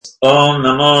Om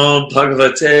Namo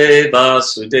Bhagavate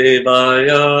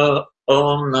Vasudevaya.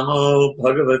 Om Namo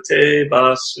Bhagavate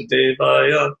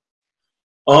Vasudevaya.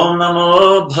 Om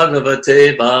Namo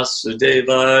Bhagavate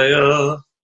Vasudevaya.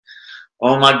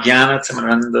 Om Ajnana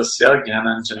Tamarandasya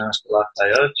Jnananjana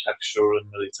Shalakaya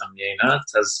Chakshurunmilitam Yena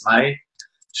Tasmai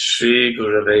Shri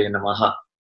Gurave Namaha.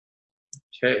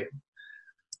 Okay.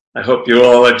 I hope you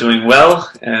all are doing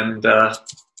well and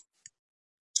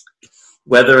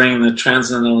weathering the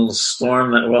transcendental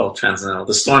storm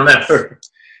the storm that we're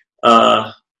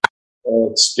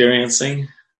experiencing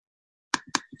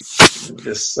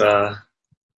this time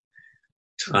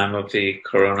of the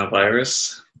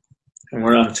coronavirus. And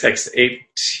we're on text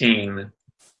 18.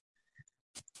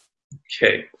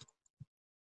 Okay.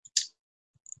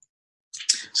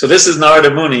 So this is Narada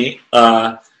Muni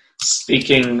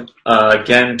speaking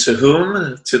again to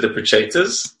whom? To the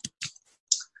Prachetas.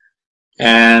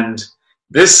 And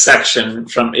this section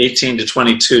from 18 to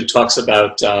 22 talks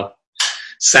about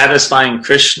satisfying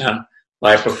Krishna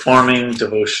by performing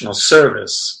devotional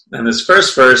service. And this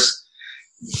first verse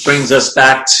brings us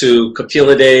back to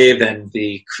Kapila Dev and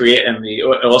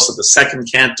also the second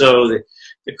canto, the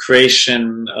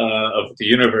creation of the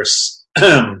universe.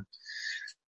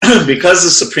 Because the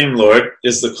Supreme Lord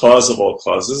is the cause of all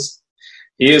causes,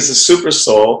 he is the super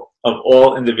soul of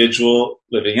all individual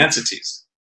living entities.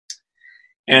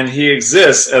 And he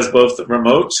exists as both the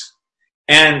remote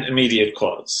and immediate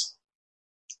cause.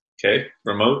 Okay,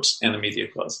 remote and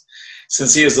immediate cause.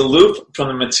 Since he is aloof from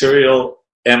the material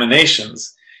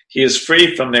emanations, he is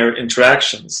free from their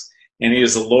interactions, and he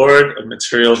is the Lord of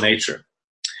material nature.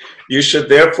 You should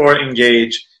therefore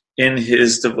engage in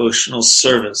his devotional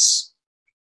service.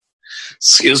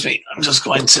 Excuse me, I'm just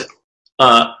going to...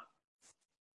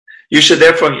 you should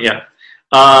therefore,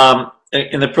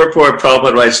 in the purport,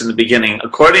 Prabhupada writes in the beginning,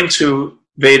 according to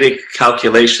Vedic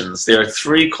calculations, there are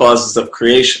three causes of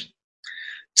creation: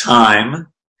 time,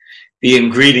 the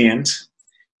ingredient,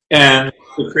 and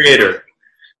the creator.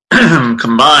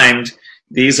 Combined,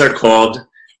 these are called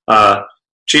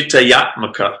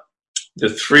Chitayatmaka, the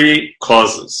three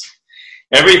causes.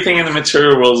 Everything in the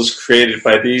material world is created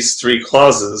by these three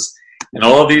causes, and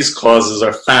all these causes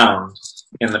are found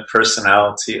in the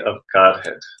personality of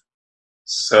Godhead.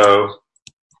 So,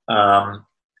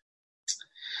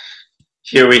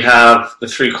 here we have the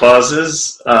three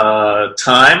causes.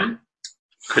 Time.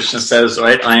 Krishna says,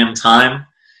 right, I am time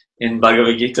in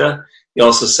Bhagavad Gita. He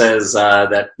also says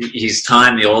that he's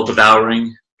time, the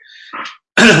all-devouring.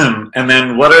 And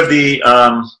then what are the,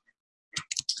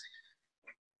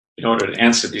 in order to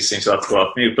answer these things, I'll have to go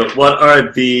off mute, but what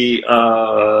are the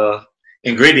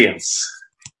ingredients?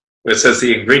 Where it says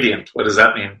the ingredient, what does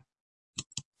that mean?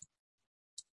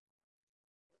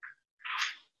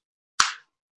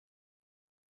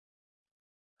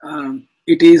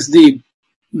 It is the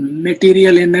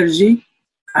material energy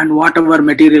and whatever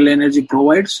material energy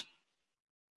provides.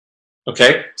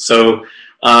 Okay, so,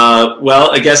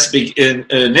 I guess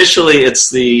initially it's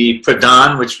the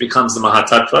pradhan, which becomes the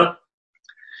mahatattva,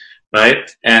 right?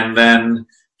 And then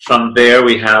from there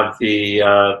we have the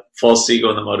false ego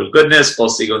in the mode of goodness,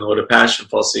 false ego in the mode of passion,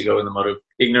 false ego in the mode of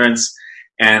ignorance,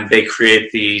 and they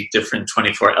create the different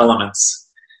 24 elements.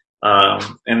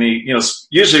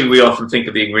 Usually we often think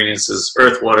of the ingredients as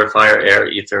earth, water, fire, air,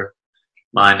 ether,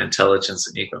 mind, intelligence,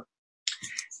 and ego.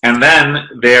 And then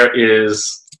there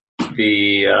is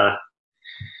the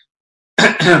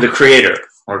creator,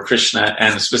 or Krishna,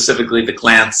 and specifically the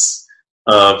glance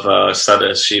of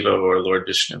Sadashiva, or Lord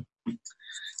Vishnu.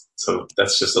 So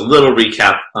that's just a little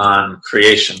recap on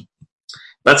creation.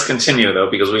 Let's continue, though,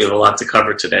 because we have a lot to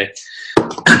cover today.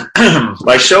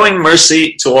 By showing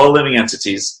mercy to all living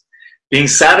entities, being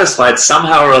satisfied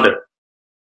somehow or other.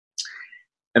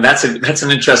 And that's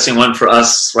an interesting one for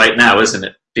us right now, isn't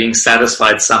it? Being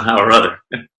satisfied somehow or other.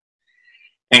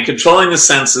 And controlling the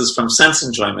senses from sense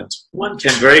enjoyment, one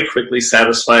can very quickly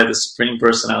satisfy the Supreme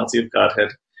Personality of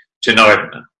Godhead,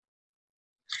 Janardana.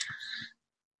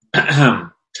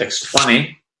 Text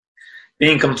 20.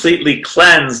 Being completely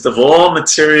cleansed of all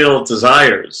material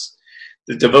desires,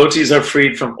 the devotees are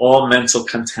freed from all mental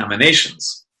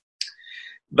contaminations.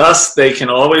 Thus, they can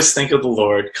always think of the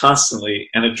Lord constantly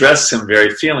and address him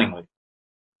very feelingly.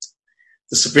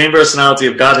 The Supreme Personality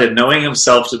of Godhead, knowing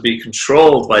himself to be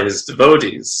controlled by his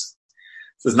devotees,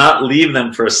 does not leave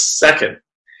them for a second,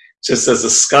 just as the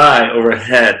sky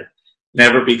overhead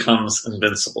never becomes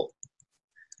invincible.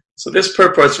 So this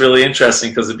purport's really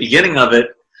interesting because the beginning of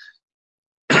it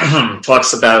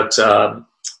talks about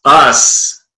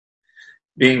us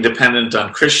being dependent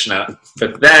on Krishna,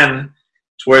 but then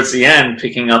towards the end,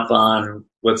 picking up on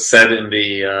what's said in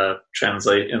the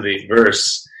in the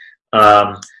verse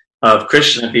of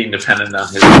Krishna being dependent on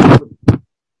his.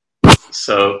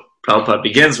 So Prabhupada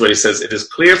begins where he says, "It is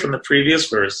clear from the previous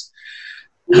verse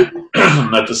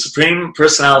that the Supreme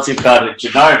Personality of Godhead,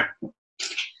 Janardana,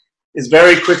 is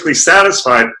very quickly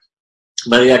satisfied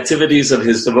by the activities of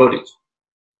his devotees.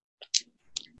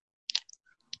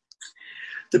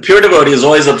 The pure devotee is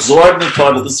always absorbed in the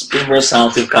thought of the Supreme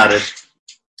Personality of Godhead,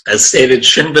 as stated,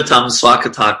 Shinvatam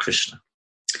Swakata Krishna.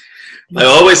 By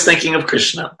always thinking of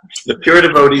Krishna, the pure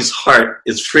devotee's heart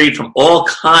is freed from all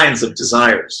kinds of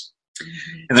desires.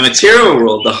 In the material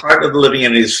world, the heart of the living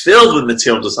entity is filled with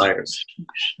material desires.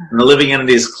 When the living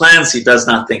entity is cleansed, he does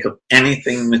not think of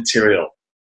anything material."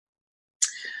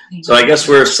 So I guess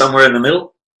we're somewhere in the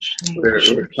middle.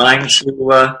 We're trying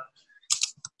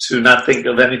to not think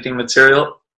of anything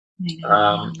material.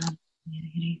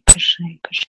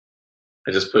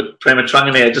 I just put Prema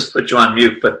Trangani, I just put you on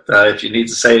mute, but if you need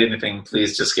to say anything,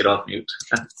 please just get off mute.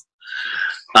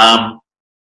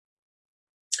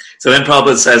 So then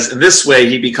Prabhupada says, in this way,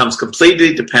 he becomes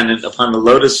completely dependent upon the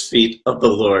lotus feet of the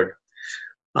Lord.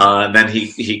 And then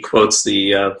he quotes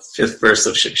the fifth verse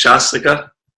of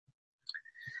Shikshastika.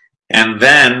 And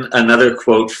then another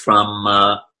quote from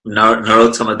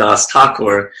Narottama Das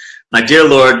Thakur, "My dear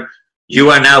Lord, you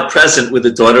are now present with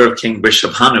the daughter of King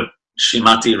Vrishabhanu,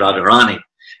 Srimati Radharani.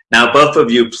 Now both of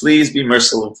you, please be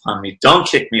merciful upon me. Don't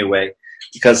kick me away,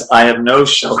 because I have no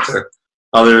shelter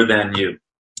other than you."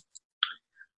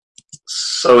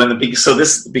 So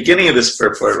the beginning of this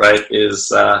purport, right, is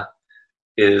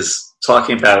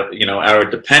talking about, our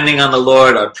depending on the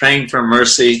Lord, our praying for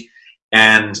mercy,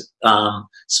 and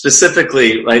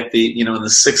specifically, right, in the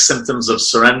 6 symptoms of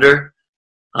surrender,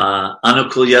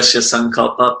 anukulyasya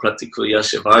sankalpa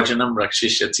pratikulyasya varjanam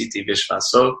rakshishya titi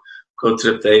vishvaso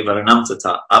kotripte varanam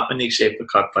tata apanikshepa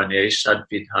karpanye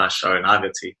shadvidha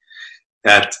sharanagati.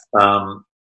 That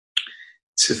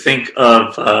to think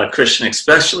of Krishna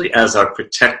especially as our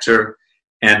protector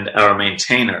and our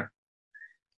maintainer.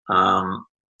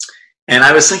 And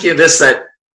I was thinking of this, that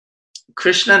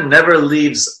Krishna never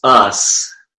leaves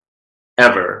us,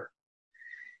 ever,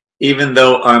 even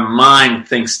though our mind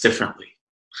thinks differently,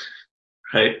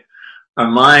 right? Our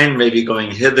mind may be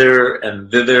going hither and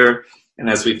thither, and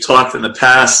as we've talked in the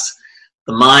past,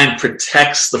 the mind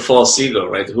protects the false ego,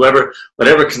 right?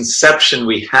 Whatever conception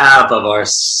we have of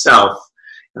ourself,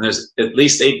 and there's at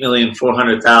least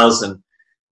 8,400,000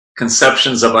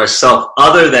 conceptions of ourself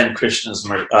other than Krishna's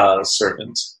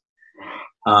servant.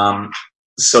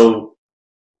 So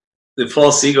the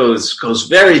false ego goes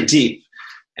very deep,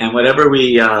 and whatever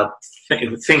we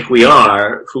think we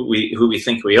are, who we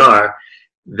think we are,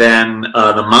 then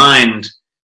the mind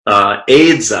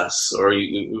aids us, or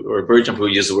Burjam, who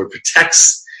uses the word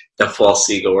protects the false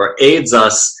ego, or aids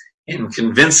us in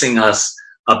convincing us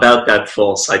about that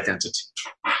false identity.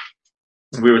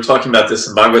 We were talking about this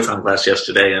in Bhagavatam class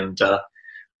yesterday, and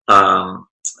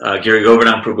Giri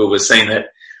Govardhan Prabhu was saying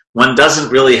that one doesn't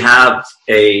really have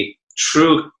a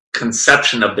true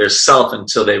conception of their self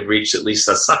until they've reached at least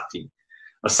a shakti,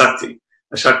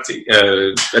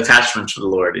 attachment to the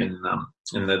Lord in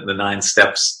the 9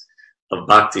 steps of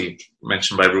bhakti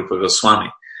mentioned by Rupa Goswami.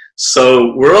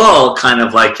 So we're all kind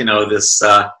of like, this,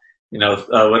 in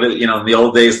the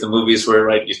old days, the movies were,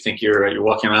 right, you think you're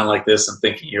walking around like this and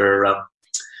thinking you're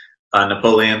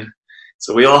Napoleon.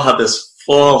 So we all have this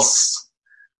false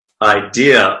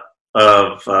idea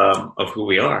of who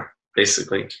we are,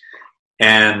 basically.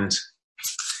 And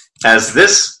as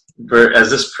this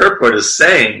purport is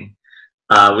saying,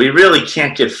 we really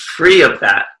can't get free of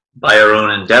that by our own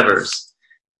endeavors.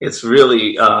 It's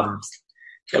really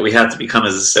that we have to become,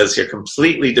 as it says here,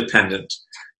 completely dependent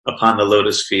upon the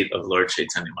lotus feet of Lord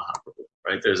Chaitanya Mahaprabhu.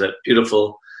 Right? There's that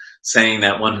beautiful saying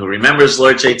that one who remembers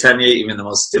Lord Chaitanya, even the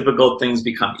most difficult things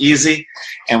become easy,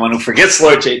 and one who forgets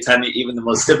Lord Chaitanya, even the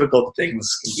most difficult things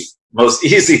most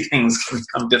easy things can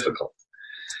become difficult.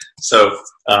 So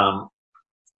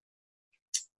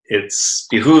it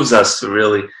behooves us to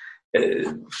really,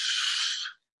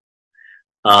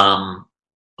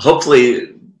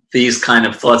 hopefully, these kind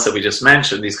of thoughts that we just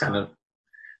mentioned, these kind of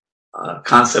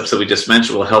concepts that we just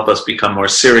mentioned, will help us become more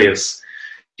serious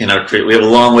in our creation. We have a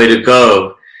long way to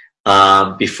go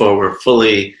before we're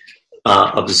fully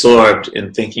absorbed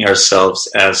in thinking ourselves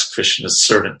as Krishna's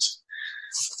servant.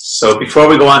 So before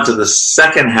we go on to the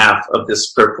second half of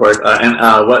this purport,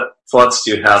 what thoughts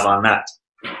do you have on that?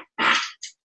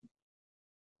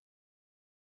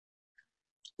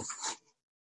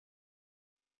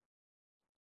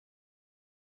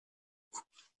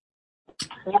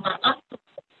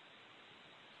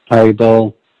 Hi,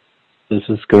 Dol. This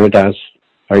is Gurdas.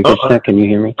 Hare Krishna, can you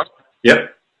hear me?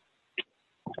 Yep.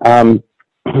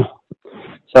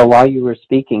 So while you were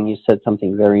speaking, you said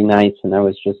something very nice, and I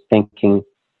was just thinking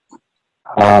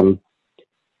the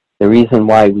reason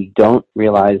why we don't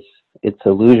realize it's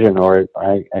illusion, or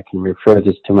I can refer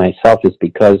this to myself, is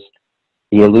because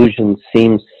the illusion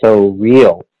seems so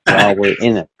real while we're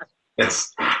in it.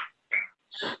 Yes.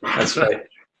 That's right.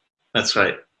 That's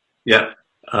right. Yep.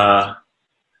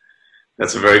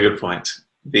 That's a very good point.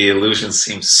 The illusion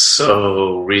seems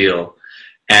so real.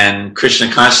 And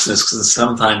Krishna consciousness can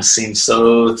sometimes seem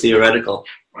so theoretical.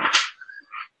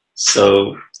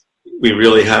 So we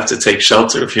really have to take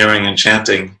shelter of hearing and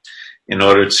chanting in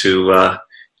order to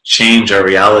change our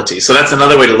reality. So that's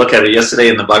another way to look at it. Yesterday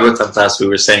in the Bhagavatam class, we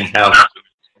were saying how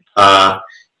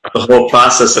the whole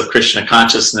process of Krishna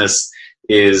consciousness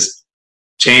is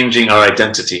changing our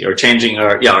identity, or changing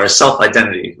our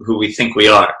self-identity, who we think we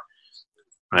are,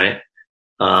 right?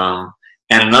 And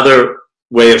another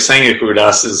way of saying it,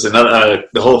 Gurudas, is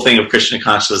the whole thing of Krishna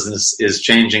consciousness is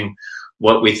changing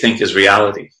what we think is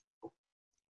reality.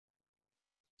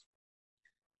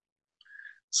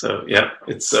 So yeah,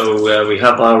 we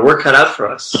have our work cut out for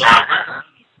us.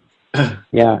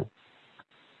 Yeah.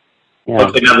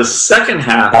 Okay, now the second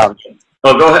half.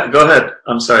 Go ahead.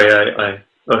 I'm sorry. I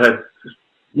go ahead.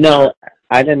 No,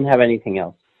 I didn't have anything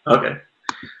else. Okay.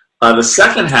 The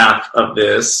second half of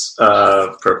this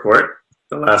purport,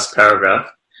 the last paragraph,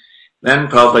 then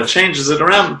Prabhupada changes it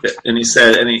around a bit, and he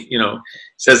says,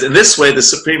 in this way, the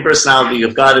Supreme Personality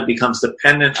of Godhead becomes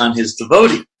dependent on his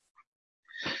devotee.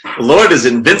 The Lord is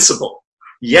invincible,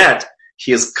 yet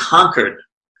he is conquered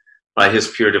by his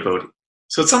pure devotee.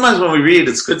 So sometimes when we read,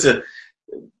 it's good to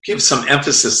give some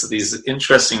emphasis to these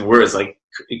interesting words, like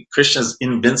Krishna is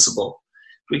invincible.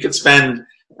 We could spend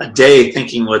a day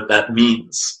thinking what that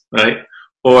means, right?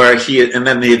 And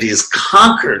then he is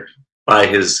conquered by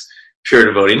his pure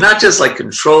devotee, not just like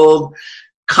controlled,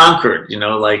 conquered,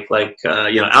 like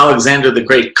Alexander the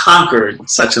Great conquered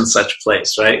such and such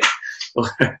place, right? Or,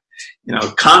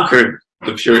 conquered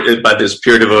by this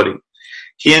pure devotee.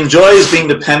 He enjoys being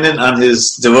dependent on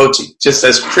his devotee, just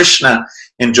as Krishna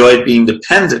enjoyed being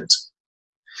dependent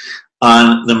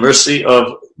on the mercy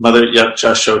of Mother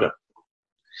Yashoda.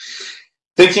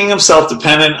 Thinking himself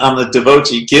dependent on the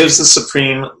devotee gives the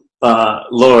Supreme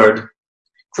Lord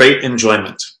great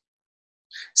enjoyment.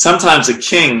 Sometimes a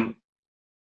king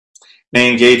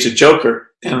may engage a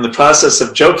joker, and in the process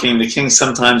of joking, the king is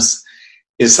sometimes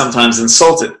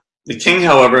insulted. The king,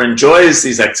 however, enjoys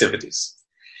these activities.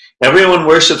 Everyone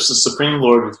worships the Supreme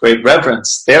Lord with great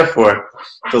reverence. Therefore,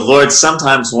 the Lord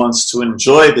sometimes wants to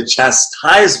enjoy the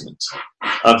chastisement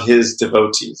of his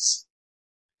devotees.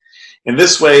 In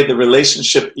this way, the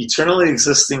relationship eternally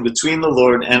existing between the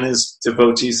Lord and his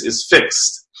devotees is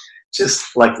fixed,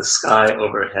 just like the sky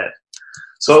overhead.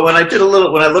 So when I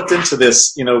looked into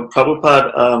this,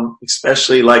 Prabhupada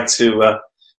especially liked to,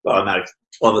 not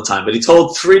all the time, but he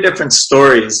told 3 different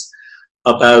stories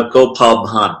about Gopal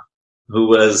Bhan, who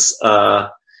was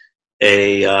a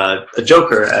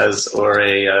joker,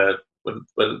 what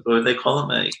do they call him?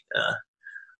 A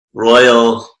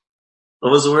royal,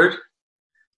 what was the word?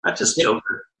 Not just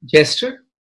joker. Jester?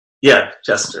 Yeah,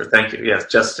 jester. Thank you. Yes,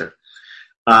 jester.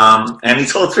 And he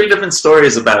told 3 different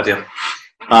stories about him.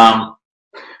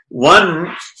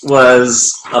 One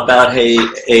was about a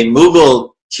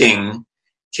Mughal king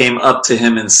came up to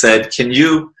him and said, can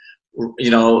you,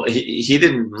 he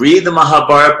didn't read the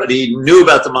Mahabharata, but he knew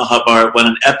about the Mahabharata, what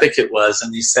an epic it was.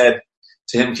 And he said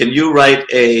to him, can you write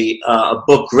a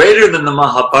book greater than the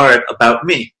Mahabharata about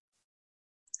me?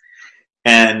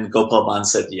 And Gopal Bhan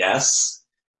said yes.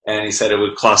 And he said it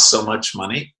would cost so much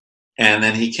money. And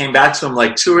then he came back to him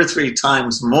like 2 or 3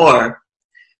 times more,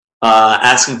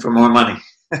 asking for more money.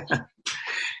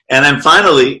 And then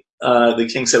finally, the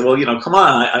king said, well, come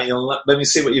on, let me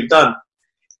see what you've done.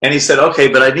 And he said, okay,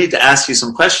 but I need to ask you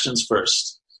some questions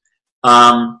first.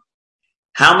 How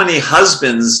many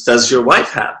husbands does your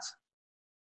wife have?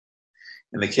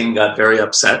 And the king got very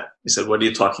upset. He said, what are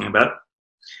you talking about?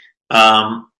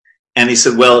 And he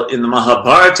said, well, in the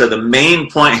Mahabharata, the main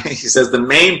point in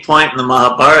the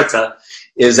Mahabharata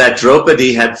is that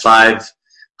Draupadi had 5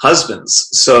 husbands.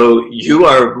 So you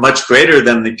are much greater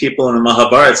than the people in the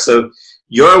Mahabharata. So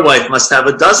your wife must have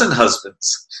 12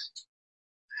 husbands.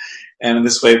 And in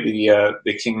this way, the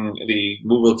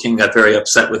Mughal king got very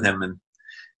upset with him, and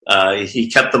he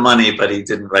kept the money, but he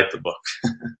didn't write the book.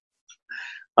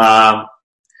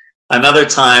 Another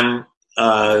time,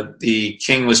 the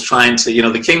king was trying to,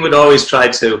 the king would always try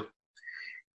to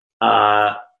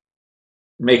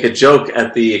make a joke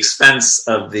at the expense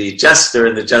of the jester,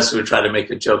 and the jester would try to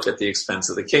make a joke at the expense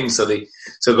of the king. So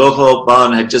Gopal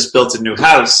Bhan had just built a new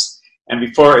house, and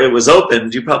before it was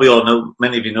opened, you probably all know,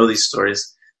 many of you know these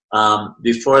stories,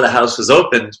 before the house was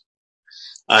opened,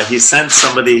 he sent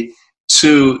somebody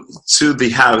to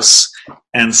the house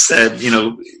and said,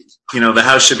 the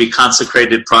house should be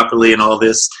consecrated properly and all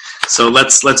this. So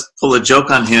let's pull a joke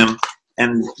on him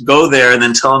and go there and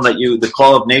then tell him that the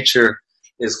call of nature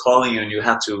is calling you and you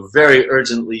have to very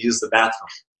urgently use the bathroom.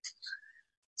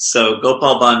 So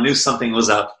Gopal Bhan knew something was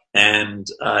up, and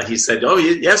he said, "Oh,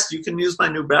 yes, you can use my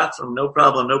new bathroom. No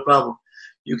problem, no problem.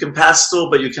 You can pass stool,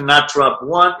 but you cannot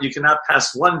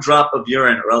pass one drop of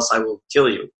urine, or else I will kill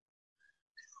you."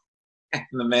 And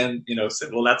the man,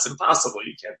 said, "Well, that's impossible.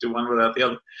 You can't do one without the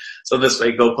other." So this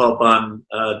way, Gopal Bhan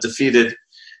defeated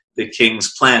the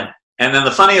king's plan. And then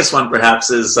the funniest one, perhaps,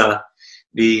 is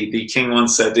the king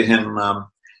once said to him,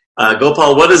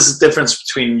 "Gopal, what is the difference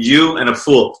between you and a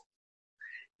fool?"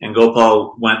 And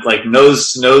Gopal went like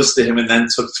nose to nose to him and then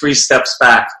took 3 steps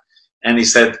back. And he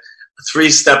said, 3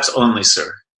 steps only,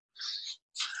 sir.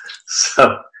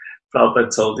 So Prabhupada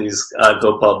told these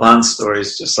Gopal Bhan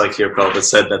stories, just like here Prabhupada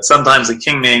said that sometimes the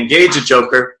king may engage a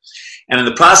joker, and in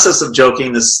the process of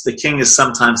joking, the king is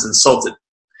sometimes insulted.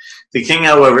 The king,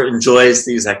 however, enjoys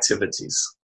these activities.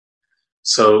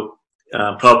 So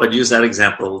Prabhupada used that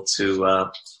example to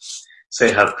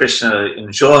say how Krishna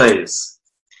enjoys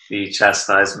the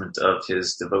chastisement of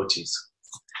his devotees.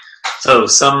 So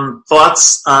some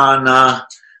thoughts on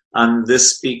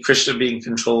this Krishna being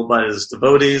controlled by his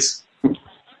devotees.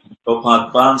 Gopal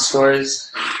Bhan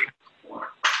stories.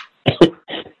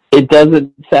 It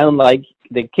doesn't sound like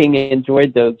the king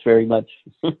enjoyed those very much.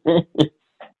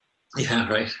 Yeah,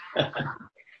 right.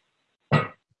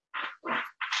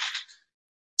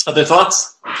 Other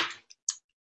thoughts?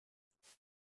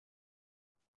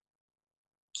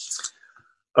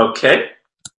 Okay.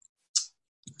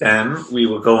 Then we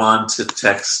will go on to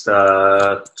text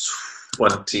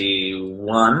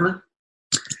 21.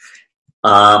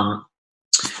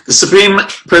 The Supreme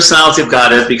Personality of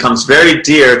Godhead becomes very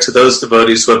dear to those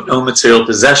devotees who have no material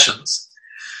possessions,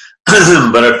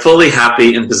 but are fully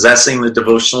happy in possessing the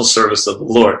devotional service of the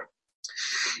Lord.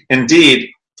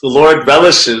 Indeed, the Lord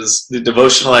relishes the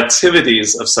devotional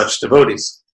activities of such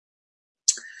devotees.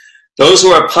 Those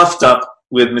who are puffed up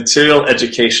with material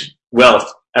education,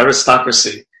 wealth,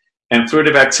 aristocracy, and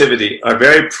fruitive activity are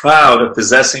very proud of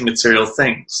possessing material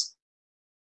things.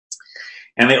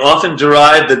 And they often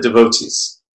deride the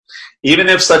devotees. Even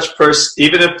if such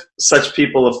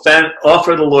people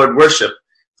offer the Lord worship,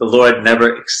 the Lord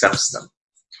never accepts them.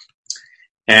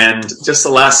 And just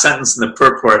the last sentence in the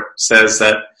purport says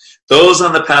that those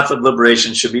on the path of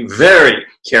liberation should be very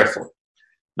careful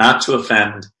not to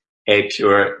offend a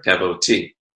pure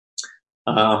devotee.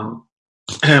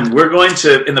 We're going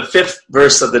to, in the 5th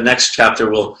verse of the next chapter,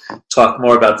 we'll talk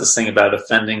more about this thing about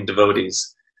offending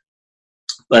devotees.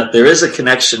 But there is a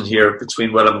connection here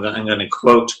between what I'm going to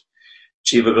quote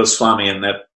Jiva Goswami in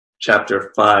that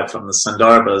chapter 5 from the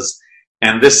Sandarbhas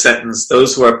and this sentence: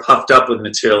 those who are puffed up with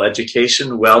material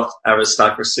education, wealth,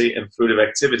 aristocracy, and fruitive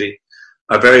activity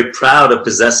are very proud of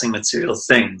possessing material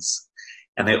things,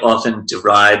 and they often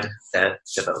deride their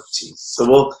devotees.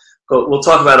 So we'll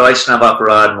talk about Vaishnava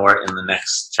Aparad more in the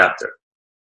next chapter.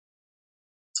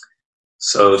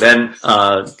 So then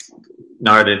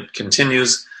Narada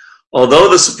continues, although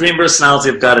the Supreme Personality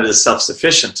of Godhead is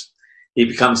self-sufficient, he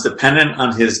becomes dependent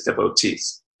on his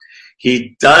devotees.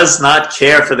 He does not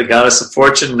care for the goddess of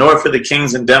fortune, nor for the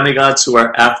kings and demigods who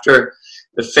are after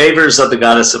the favors of the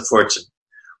goddess of fortune.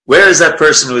 Where is that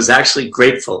person who is actually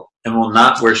grateful and will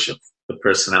not worship the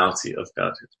personality of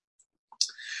Godhead?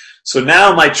 So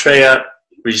now Maitreya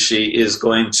Rishi is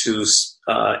going to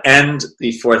end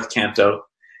the 4th canto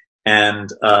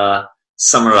and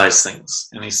summarize things.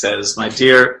 And he says, my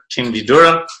dear King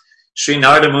Vidura, Sri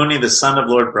Narada Muni, the son of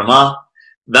Lord Brahma,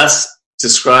 thus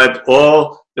described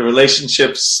all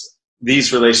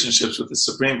these relationships with the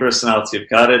Supreme Personality of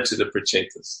Godhead to the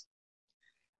Prachetas.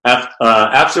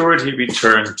 Afterward, he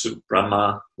returned to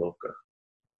Brahma Loka.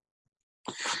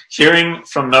 Hearing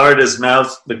from Narada's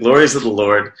mouth the glories of the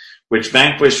Lord, which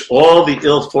vanquish all the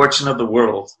ill fortune of the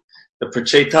world, the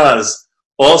Prachetas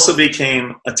also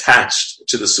became attached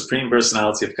to the Supreme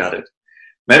Personality of Godhead.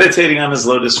 Meditating on his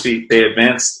lotus feet, they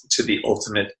advanced to the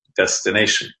ultimate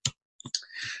destination.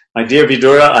 My dear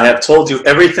Vidura, I have told you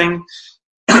everything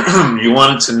you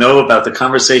wanted to know about the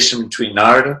conversation between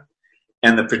Narada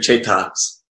and the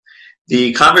Prachetas.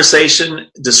 The conversation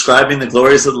describing the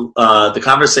glories of the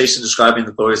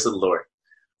Lord.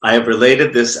 I have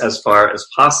related this as far as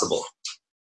possible.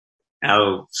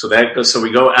 Now, so that goes. So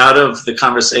we go out of the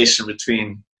conversation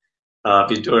between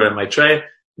Vidura and Maitreya.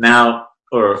 Now,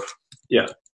 and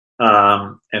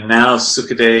now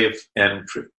Sukadev and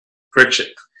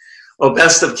Parikshit. O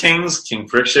best of kings, King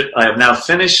Parikshit, I have now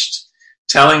finished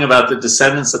telling about the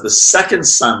descendants of the second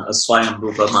son of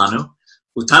Swayambhuva Manu,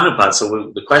 Uttanapad.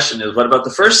 So the question is, what about the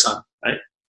first son, right?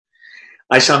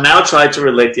 I shall now try to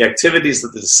relate the activities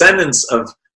of the descendants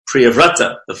of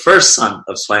Priyavrata, the first son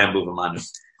of Swayambhuva Manu.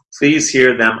 Please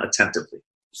hear them attentively.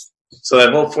 So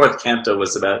that whole fourth canto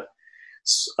was about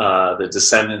the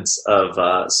descendants of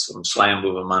from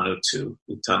Swayambhuva Manu to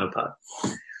Uttanapad.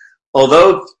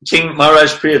 Although King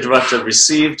Maharaj Priyavrata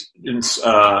received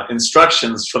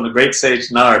instructions from the great sage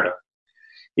Narada,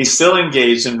 he still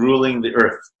engaged in ruling the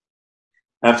earth.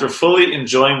 After fully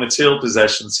enjoying material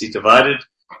possessions, he divided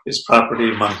his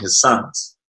property among his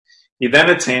sons. He then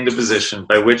attained a position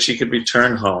by which he could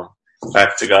return home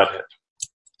back to Godhead.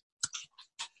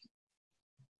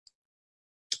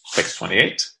 Text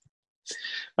 28.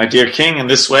 My dear king, in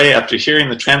this way, after hearing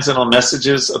the transcendental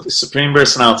messages of the Supreme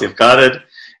Personality of Godhead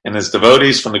and his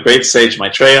devotees from the great sage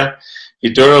Maitreya,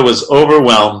 Vidura was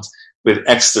overwhelmed with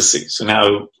ecstasy. So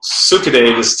now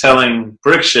Sukadev is telling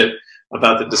Parikshit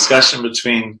about the discussion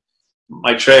between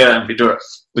Maitreya and Vidura.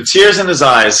 With tears in his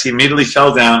eyes, he immediately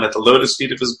fell down at the lotus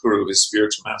feet of his guru, his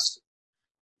spiritual master.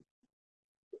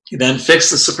 He then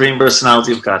fixed the Supreme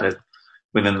Personality of Godhead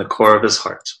within the core of his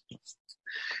heart.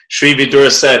 Sri Vidura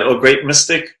said, O great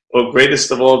mystic, O greatest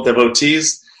of all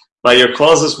devotees, by your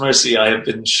causeless mercy I have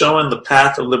been shown the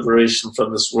path of liberation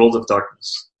from this world of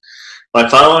darkness. By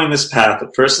following this path, a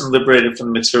person liberated from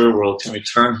the material world can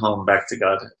return home back to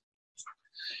Godhead.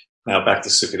 Now back to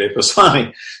Sukadev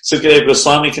Goswami. Sukadev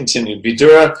Goswami continued,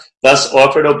 Vidura thus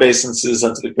offered obeisances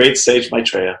unto the great sage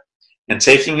Maitreya, and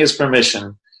taking his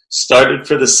permission, started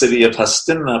for the city of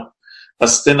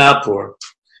Hastinapur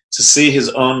to see his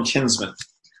own kinsman,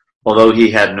 although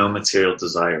he had no material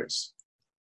desires.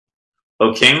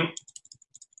 O king,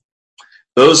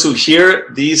 those who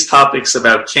hear these topics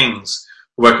about kings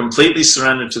who are completely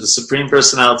surrendered to the Supreme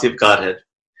Personality of Godhead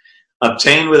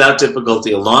obtain without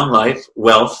difficulty a long life,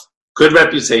 wealth, good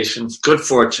reputation, good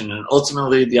fortune, and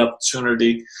ultimately the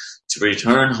opportunity to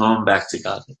return home back to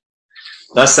Godhead.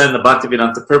 Thus then, the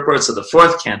Bhaktivedanta purports of the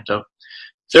fourth canto,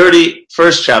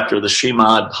 31st chapter of the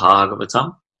Srimad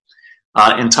Bhagavatam,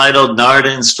 entitled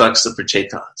Narada Instructs the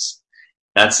Prachetas.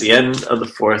 That's the end of the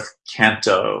fourth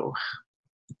canto.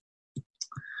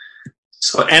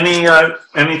 So any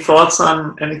thoughts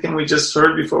on anything we just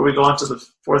heard before we go on to the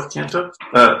fifth canto?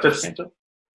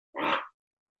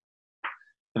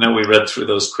 I know we read through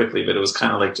those quickly, but it was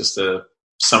kind of like just a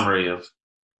summary of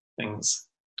things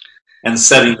and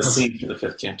setting the scene for the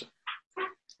fifth canto.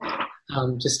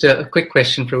 Just a quick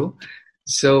question, Prabhu.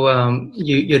 So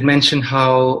you had mentioned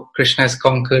how Krishna is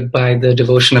conquered by the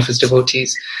devotion of his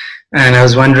devotees. And I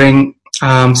was wondering,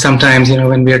 sometimes,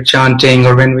 when we are chanting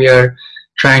or when we are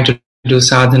trying to do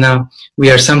sadhana,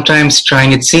 we are sometimes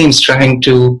trying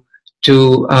to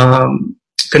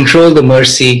control the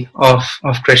mercy of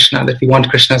Krishna, that we want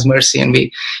Krishna's mercy, and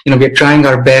we are trying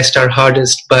our best, our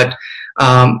hardest, but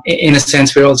in a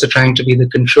sense we're also trying to be the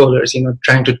controllers,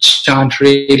 trying to chant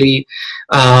really,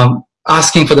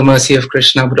 asking for the mercy of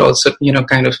Krishna, but also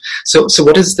so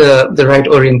what is the right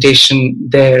orientation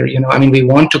there? We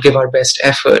want to give our best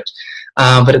effort,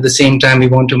 but at the same time we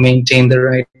want to maintain the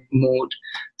right mood.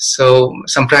 So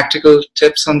some practical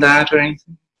tips on that or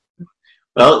anything?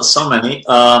 Well, so many.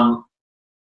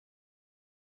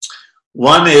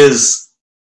 One is,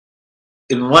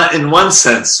 in one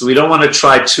sense, we don't want to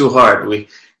try too hard.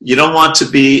 You don't want to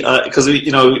be, because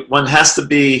one has to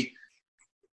be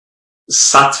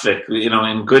sattvic,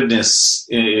 in goodness,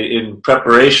 in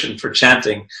preparation for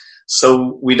chanting.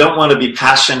 So we don't want to be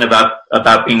passionate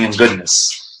about being in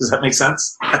goodness. Does that make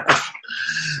sense?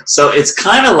 So it's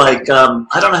kind of like,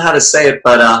 I don't know how to say it,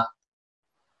 but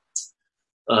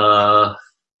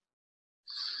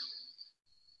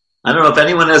I don't know if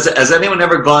anyone has anyone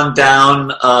ever gone down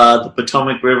the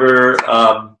Potomac River,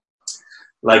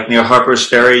 like near Harper's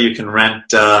Ferry. You can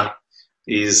rent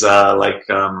these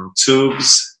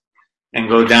tubes and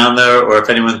go down there, or if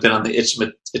anyone's been on the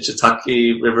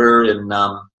Ichitaki River in,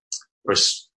 or I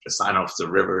don't know if it's a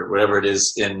river, whatever it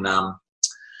is, in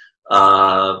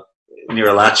near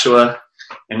Alachua,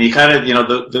 and you kind of,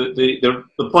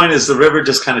 the point is the river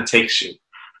just kind of takes you,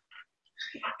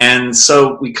 and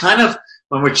so we kind of,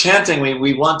 when we're chanting,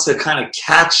 we want to kind of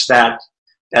catch that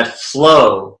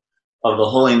flow of the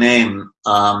holy name,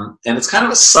 and it's kind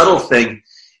of a subtle thing.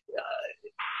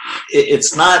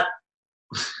 It's not.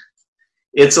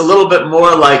 It's a little bit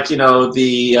more like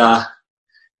the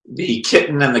the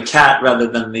kitten and the cat rather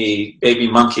than the baby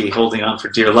monkey holding on for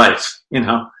dear life, and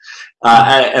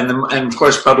of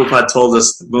course Prabhupada told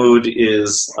us the mood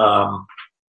is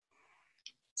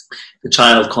the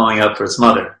child calling out for its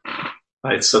mother,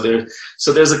 right? So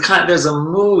there's a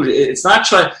mood. It's not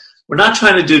we're not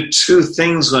trying to do two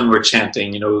things when we're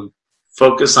chanting,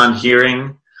 focus on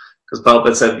hearing, because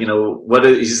Prabhupada said,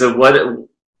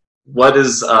 what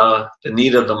is the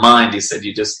need of the mind? He said,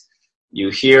 you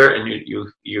hear and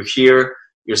you hear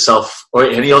yourself,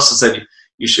 and he also said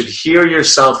you should hear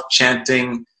yourself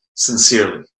chanting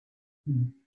sincerely. Mm-hmm.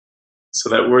 So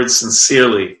that word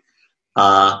sincerely,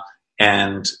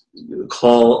 and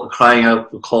crying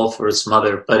out the call for its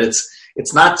mother, but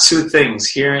it's not two things.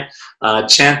 Hearing,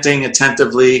 chanting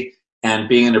attentively, and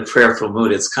being in a prayerful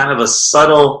mood. It's kind of a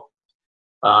subtle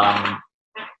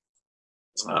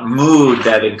mood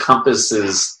that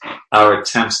encompasses our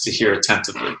attempts to hear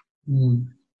attentively.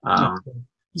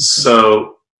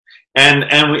 So, and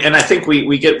I think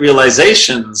we get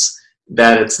realizations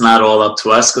that it's not all up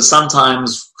to us, because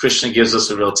sometimes Krishna gives us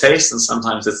a real taste, and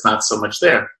sometimes it's not so much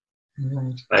there,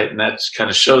 right? And that kind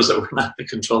of shows that we're not the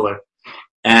controller.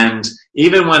 And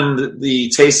even when the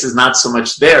taste is not so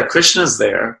much there, Krishna's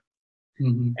there,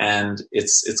 and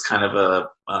it's kind of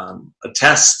a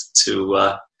test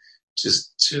to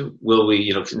will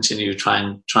we continue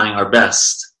trying our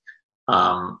best,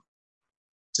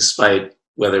 despite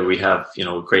whether we have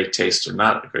a great taste or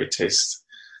not a great taste.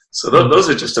 So those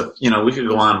are just we could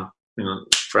go on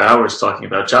for hours talking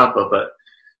about japa, but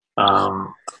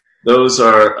those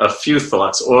are a few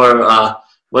thoughts. Or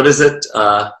what is it?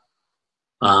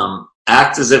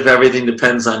 Act as if everything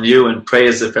depends on you, and pray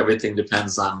as if everything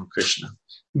depends on Krishna.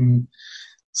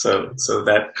 So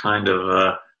that kind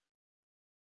of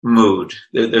mood.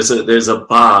 There's a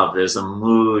bhav, there's a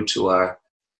mood to our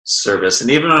service, and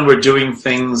even when we're doing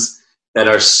things that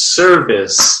are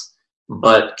service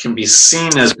but can be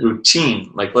seen as routine,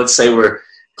 like let's say we're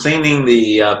cleaning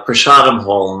the prasadam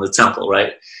hall in the temple,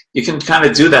 right? You can kind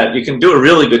of do that. You can do a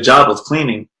really good job of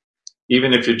cleaning,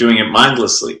 even if you're doing it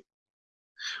mindlessly.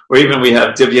 Or even we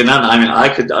have Divyananda. I mean,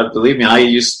 believe me, I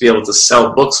used to be able to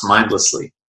sell books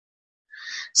mindlessly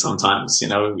sometimes,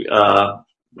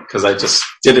 because I just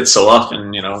did it so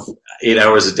often, 8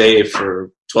 hours a day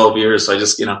for 12 years. So I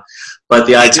just, but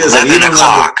the idea is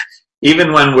that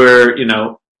even when we're,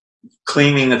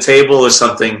 cleaning a table or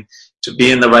something, to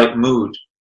be in the right mood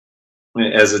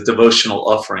as a devotional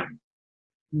offering,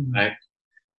 right?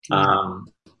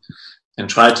 And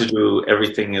try to do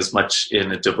everything as much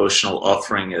in a devotional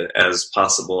offering as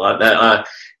possible.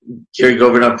 Giri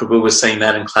Govardhan Prabhu was saying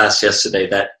that in class yesterday,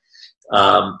 that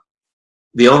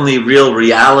the only real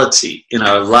reality in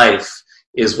our life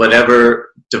is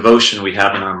whatever devotion we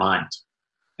have in our mind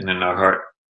and in our heart.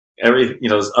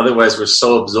 Otherwise we're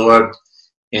so absorbed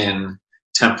in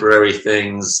temporary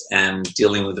things and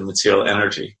dealing with the material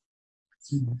energy.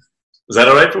 Is that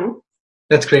all right, Prabhu?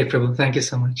 That's great, Prabhu. Thank you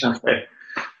so much. Okay.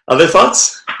 Other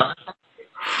thoughts?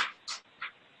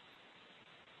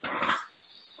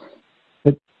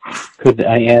 Could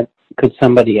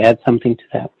somebody add something to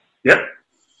that? Yep.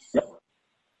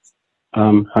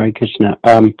 Hare Krishna.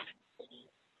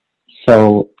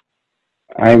 So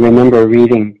I remember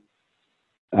reading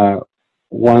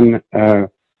one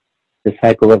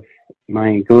disciple of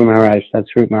my Guru Maharaj,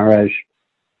 Satsvarup Maharaj,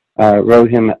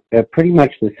 wrote him pretty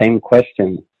much the same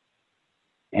question.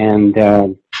 And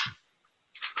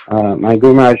my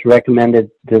Guru Maharaj recommended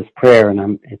this prayer,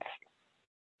 and it's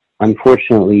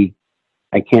unfortunately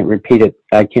I can't repeat it.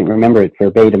 I can't remember it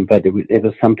verbatim, but it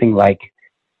was something like,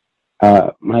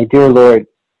 "My dear Lord,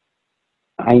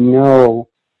 I know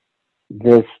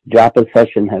this japa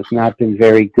session has not been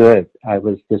very good. I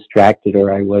was distracted,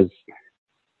 or I was,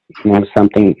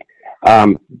 something,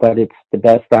 but it's the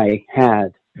best I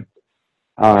had.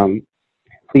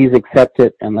 Please accept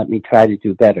it and let me try to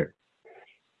do better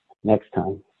next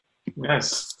time."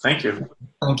 Yes, thank you.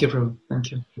 Thank you, Prabhu.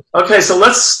 Thank you. Okay, so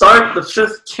let's start the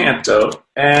 5th canto,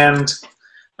 and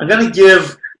I'm going to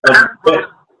give a book.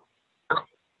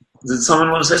 Did someone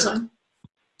want to say something?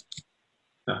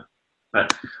 No. All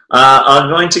right. I'm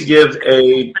going to give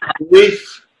a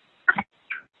brief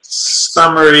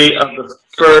summary of the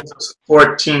first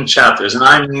 14 chapters, and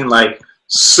I mean like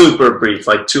super brief,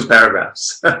 like 2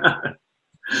 paragraphs.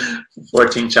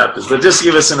 14 chapters, but just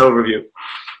give us an overview.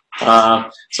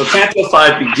 So Canto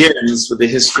 5 begins with the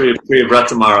history of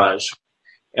Priyavrata Maharaj,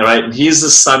 right? And he's the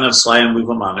son of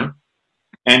Swayambhuva Manu,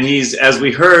 and he's, as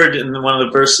we heard in one of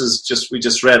the verses we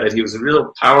just read, that he was a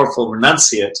real powerful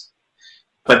renunciate.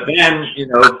 But then, he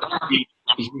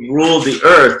ruled the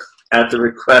earth at the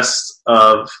request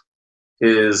of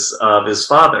his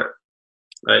father,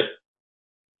 right?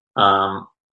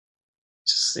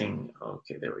 Just seeing.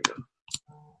 Okay, there we go.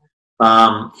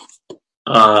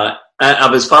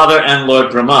 Of his father and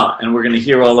Lord Brahma, and we're going to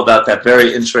hear all about that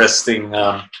very interesting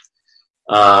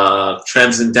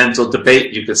transcendental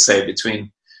debate, you could say,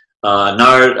 between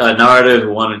Narada,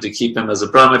 who wanted to keep him as a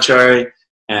brahmachari,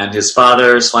 and his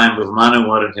father, Swayambhuva Manu,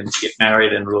 wanted him to get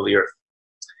married and rule the earth.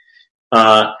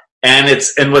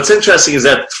 And what's interesting is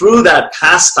that through that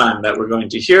pastime that we're going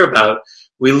to hear about,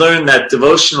 we learn that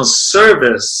devotional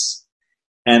service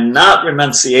and not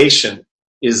renunciation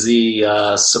is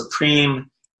the supreme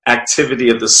activity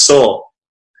of the soul,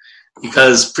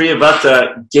 because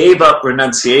Priyavata gave up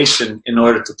renunciation in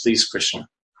order to please Krishna.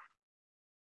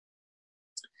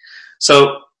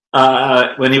 So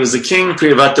when he was a king,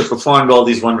 Priyavata performed all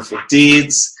these wonderful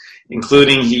deeds,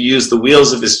 including he used the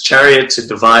wheels of his chariot to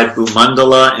divide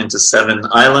Bhumandala into 7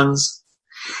 islands.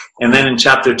 And then in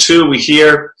chapter 2, we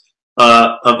hear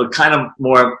of a kind of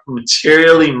more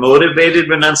materially motivated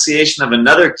renunciation of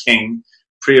another king,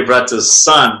 Priyavrata's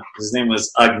son. His name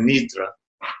was Agnidra.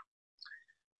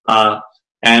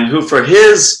 And who for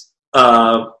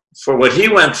what he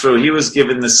went through, he was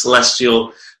given the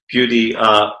celestial beauty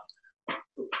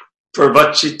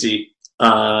Parvachiti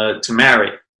to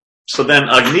marry. So then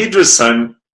Agnidra's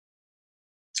son,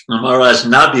 Maharaj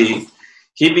Nabi,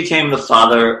 he became the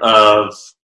father of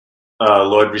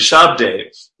Lord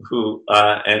Rishabdev,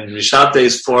 and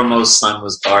Rishabdev's foremost son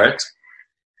was Bharat.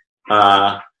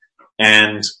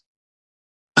 And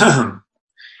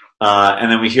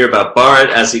then we hear about Bharat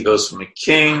as he goes from a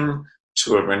king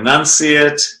to a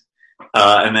renunciate,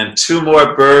 and then 2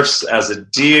 more births as a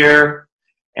deer,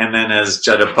 and then as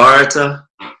Jadabharata.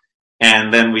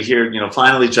 And then we hear,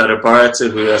 finally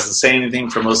Jadabharata, who doesn't say anything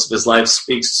for most of his life,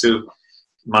 speaks to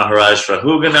Maharaj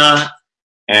Rahugana,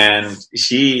 and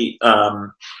he,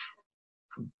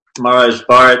 Maharaj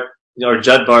Bharat, or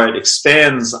Jad Bharat,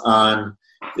 expands on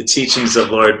the teachings of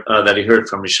Lord that he heard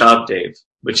from Rishabdev,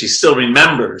 which he still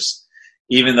remembers,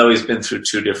 even though he's been through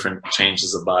 2 different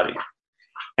changes of body.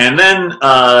 And then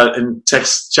in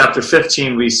chapter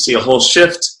 15, we see a whole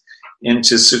shift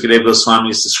into Sukadeva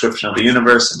Goswami's description of the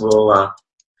universe, and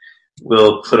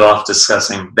we'll put off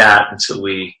discussing that until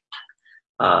we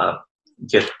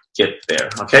get there.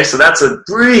 Okay, so that's a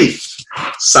brief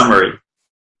summary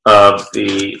of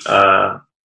the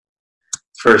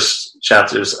first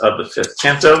chapters of the 5th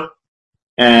canto,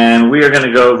 and we are going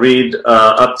to go read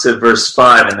up to verse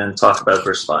 5 and then talk about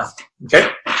verse 5. Okay?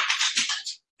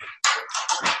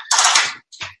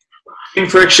 King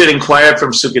Parikshit inquired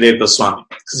from Sukadeva Goswami,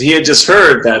 because he had just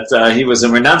heard that he was a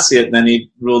renunciate and then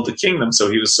he ruled the kingdom, so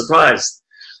he was surprised.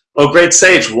 "O great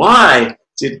sage, why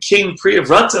did King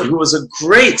Priyavrata, who was a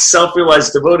great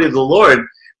self-realized devotee of the Lord,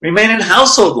 remain in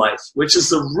household life, which is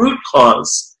the root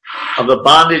cause of the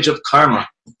bondage of karma,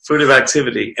 fruit of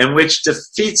activity, and which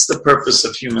defeats the purpose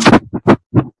of human life?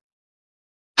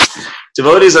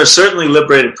 Devotees are certainly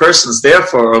liberated persons,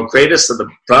 therefore, O greatest of the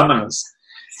brahmanas,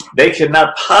 they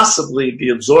cannot possibly be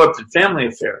absorbed in family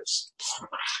affairs.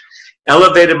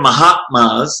 Elevated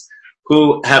Mahatmas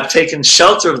who have taken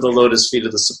shelter of the lotus feet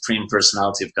of the Supreme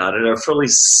Personality of Godhead are fully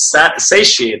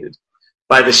satiated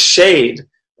by the shade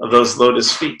of those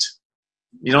lotus feet."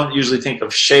 You don't usually think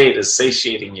of shade as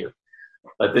satiating you,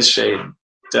 but this shade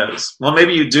does. Well,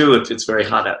 maybe you do if it's very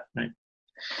hot out, right?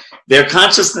 "Their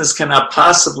consciousness cannot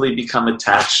possibly become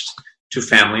attached to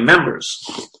family members."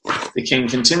 The king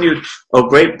continued, "O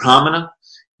great Brahmana,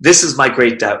 this is my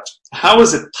great doubt. How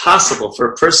is it possible for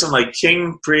a person like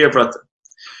King Priyavrata,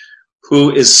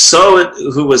 who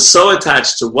was so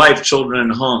attached to wife, children,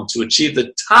 and home, to achieve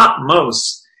the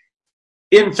topmost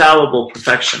infallible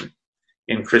perfection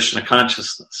in Krishna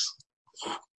consciousness?"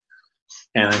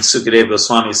 And then Sukadeva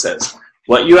Goswami says,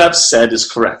 "What you have said is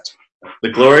correct. The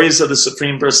glories of the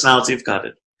Supreme Personality of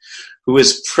Godhead, who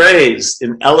is praised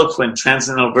in eloquent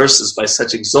transcendental verses by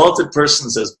such exalted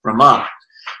persons as Brahma,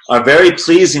 are very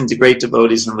pleasing to great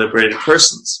devotees and liberated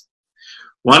persons.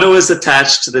 One who is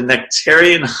attached to the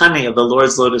nectarian honey of the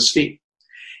Lord's lotus feet,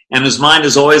 and whose mind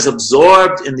is always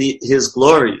absorbed in his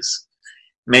glories,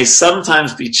 may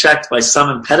sometimes be checked by some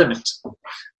impediment,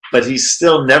 but he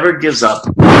still never gives up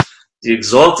the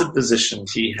exalted position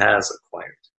he has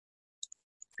acquired."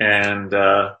 And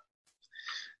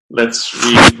let's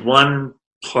read one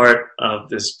part of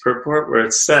this purport where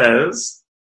it says,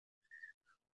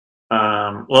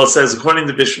 it says, according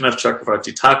to Vishwanath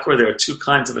Chakravarti Thakur, there are 2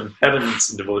 kinds of impediments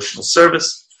in devotional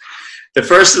service. The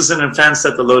first is an offense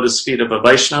at the lotus feet of a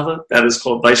Vaishnava, that is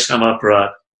called Vaishnava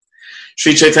Aparad.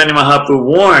 Sri Chaitanya Mahaprabhu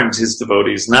warned his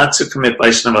devotees not to commit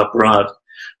Vaishnava Aparad,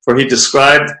 for he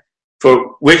described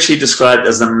for which he described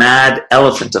as the mad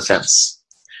elephant offense.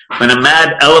 When a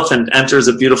mad elephant enters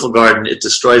a beautiful garden, it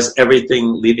destroys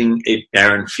everything, leaving a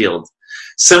barren field.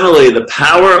 Similarly, the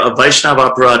power of Vaishnava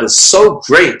aparad is so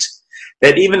great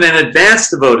that even an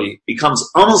advanced devotee becomes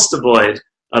almost devoid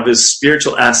of his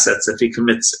spiritual assets if he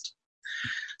commits it.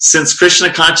 Since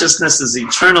Krishna consciousness is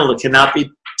eternal, it cannot be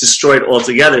destroyed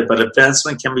altogether, but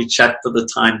advancement can be checked for the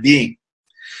time being.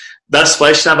 Thus,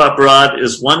 Vaishnava aparad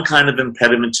is one kind of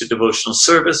impediment to devotional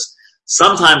service.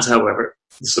 Sometimes, however,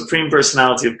 the Supreme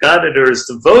Personality of Godhead or his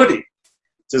devotee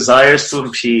desires to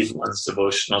impede one's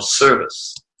devotional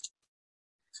service.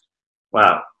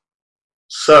 Wow.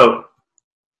 So,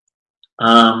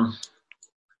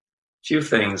 few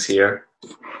things here.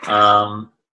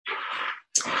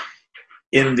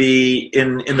 In the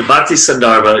Bhakti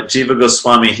Sandarbha, Jiva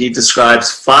Goswami, he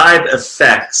describes 5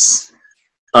 effects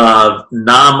of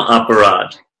Nam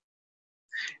aparad.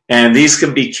 And these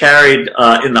can be carried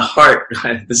in the heart.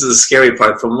 This is a scary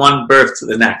part, from one birth to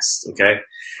the next, okay?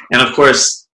 And of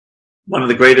course, one of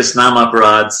the greatest Nam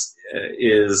aparads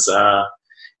is,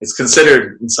 it's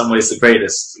considered in some ways the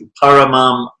greatest.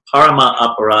 Parama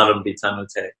aparadam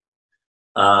vitanute.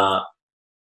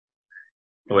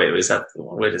 Wait a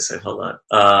second, hold on.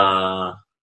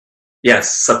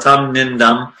 Yes, Satam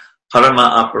Nindam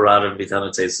Parama Aparadam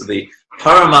Vitanate. So the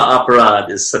Parama Aparad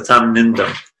is Satam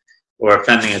Nindam, or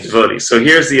offending a devotee. So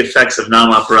here's the effects of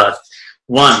Nam Aparad.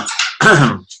 1,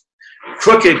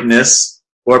 crookedness,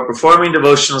 or performing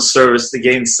devotional service to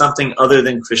gain something other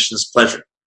than Krishna's pleasure.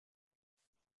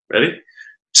 Ready?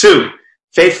 2,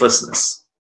 faithlessness.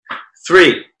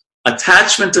 3,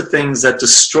 attachment to things that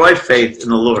destroy faith in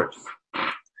the Lord.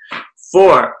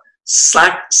 4,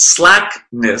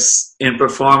 slackness in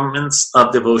performance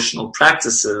of devotional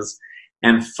practices.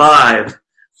 And 5,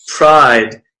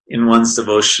 pride in one's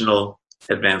devotional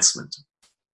advancement.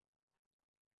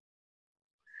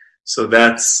 So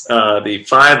that's the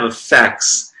 5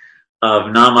 effects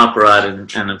of Nam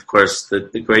aparad, and of course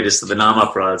the greatest of the Nam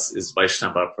aparads is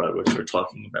Vaishnava aparad, which we're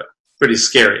talking about. Pretty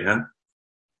scary, huh?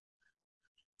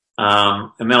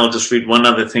 And then I'll just read one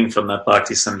other thing from that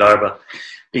Bhakti Sandarbha.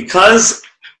 Because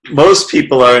most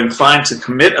people are inclined to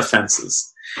commit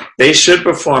offenses, they should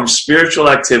perform spiritual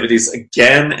activities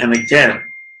again and again.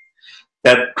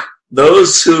 That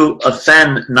those who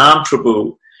offend Nam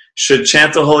Prabhu should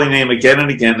chant the holy name again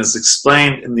and again, as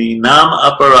explained in the Nam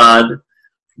Aparad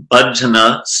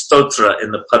Bhajana Stotra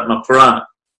in the Padma Purana.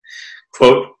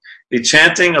 Quote, the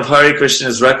chanting of Hare Krishna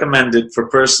is recommended for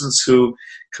persons who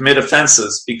commit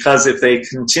offenses, because if they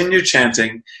continue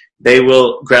chanting, they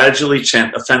will gradually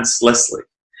chant offenselessly.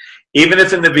 Even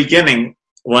if in the beginning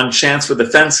one chants with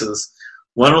offenses,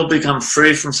 one will become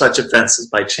free from such offenses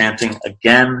by chanting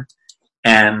again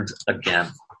and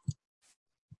again.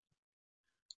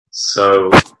 So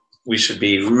we should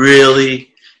be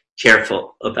really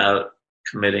careful about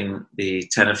committing the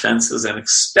 10 offenses, and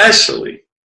especially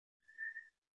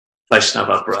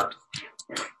Vaishnava aparad.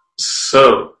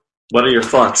 So, what are your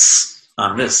thoughts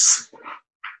on this?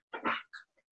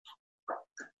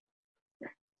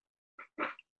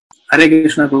 Hare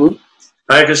Krishna Prabhu.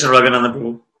 Hare Krishna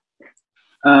Raghunandan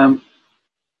Prabhu.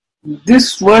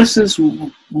 This verse is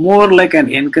more like an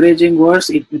encouraging verse,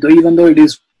 even though it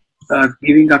is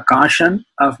giving a caution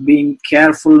of being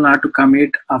careful not to commit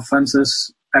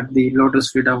offenses at the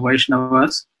lotus feet of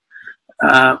Vaishnavas.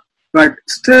 But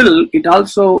still, it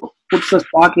also puts a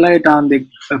spotlight on the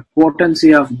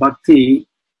potency of bhakti,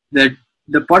 that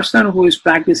the person who is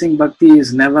practicing bhakti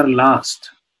is never lost.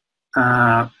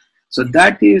 So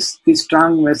that is the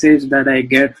strong message that I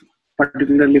get,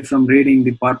 particularly from reading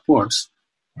the purports.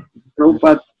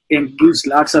 Prabhupada gives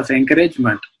lots of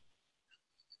encouragement.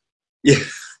 Yeah,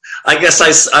 I guess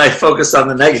I focused on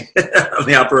the negative, on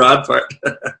the aparad part.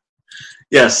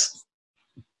 Yes,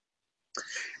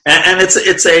 and it's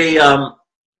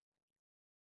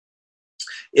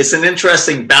an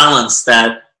interesting balance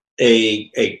that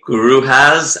a guru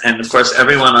has, and of course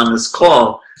everyone on this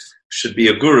call should be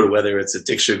a guru, whether it's a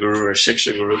Diksha guru or a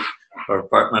Shiksha guru or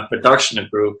Bhartman Pradakshina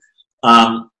guru,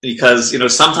 because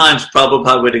sometimes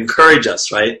Prabhupada would encourage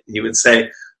us, right? He would say,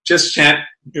 just chant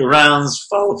your rounds,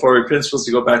 follow 4 principles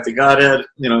to go back to Godhead.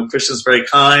 Krishna's very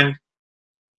kind,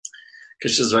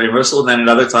 Krishna's very merciful. And then at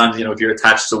other times, if you're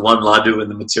attached to one laddu in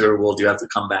the material world, you have to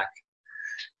come back.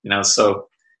 So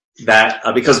that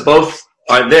because both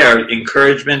are there,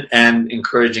 encouragement and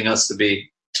encouraging us to be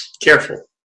careful.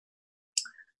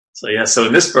 So yeah, so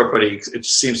in this purport, it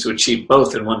seems to achieve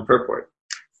both in one purport.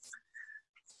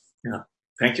 Yeah,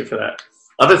 thank you for that.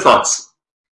 Other thoughts?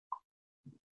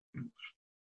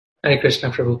 Hare Krishna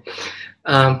Prabhu.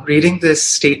 Reading this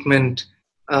statement,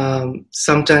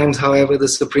 Sometimes, however, the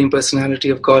Supreme Personality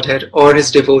of Godhead or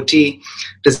his devotee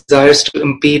desires to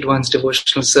impede one's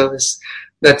devotional service.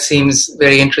 That seems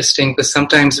very interesting, because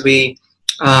sometimes we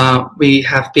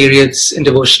have periods in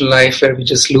devotional life where we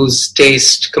just lose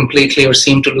taste completely, or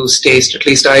seem to lose taste. At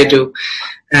least I do.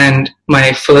 And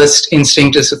my first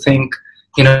instinct is to think,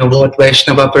 what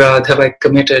Vaishnava aparadh have I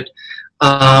committed?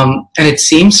 And it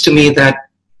seems to me that,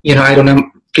 I don't know,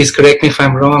 please correct me if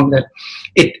I'm wrong, that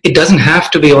it doesn't have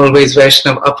to be always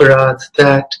Vaishnava aparadh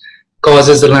that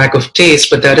causes a lack of taste,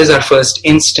 but that is our first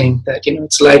instinct, that,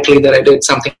 it's likely that I did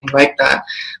something like that.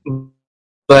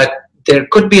 But there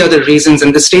could be other reasons,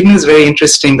 and the statement is very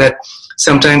interesting, that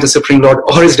sometimes the Supreme Lord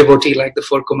or his devotee, like the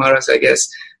four Kumaras, I guess,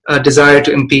 desire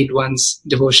to impede one's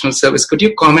devotional service. Could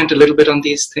you comment a little bit on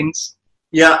these things?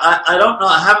 Yeah, I don't know.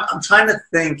 I'm trying to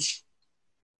think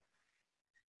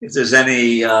if there's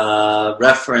any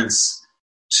reference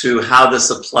to how this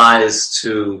applies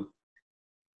to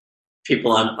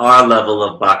people on our level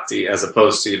of bhakti, as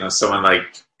opposed to someone like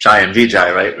Jai and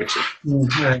Vijay, right? Which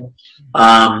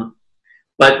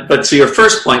but to your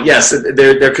first point, yes,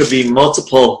 there could be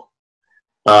multiple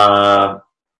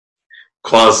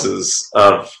causes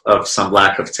of some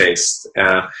lack of taste.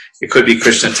 It could be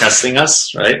Krishna testing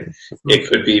us, right? It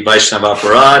could be Vaishnava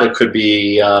aparadh. It could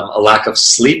be a lack of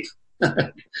sleep,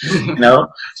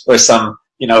 or some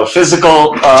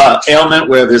physical ailment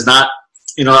where there's not.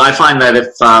 I find that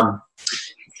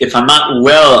if I'm not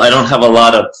well, I don't have a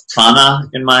lot of prana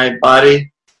in my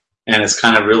body, and it's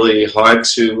kind of really hard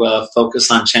to focus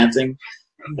on chanting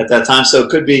at that time. So it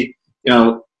could be,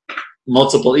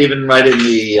 multiple, even right in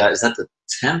the, is that the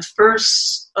 10th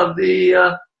verse of the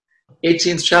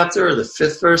 18th chapter, or the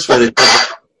 5th verse, where they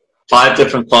have 5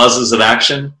 different causes of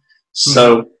action.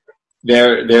 So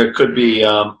there could be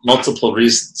multiple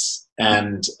reasons,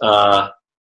 and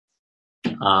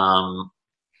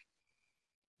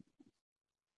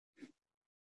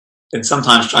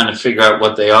sometimes trying to figure out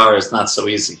what they are is not so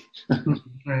easy.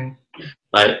 Right.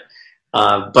 Right.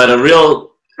 But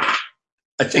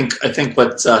I think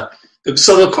what,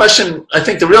 so the question, I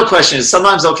think the real question is,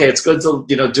 sometimes, okay, it's good to,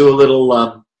 do a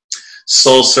little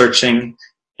soul searching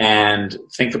and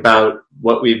think about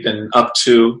what we've been up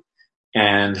to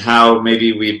and how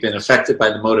maybe we've been affected by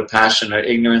the mode of passion or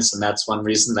ignorance, and that's one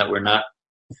reason that we're not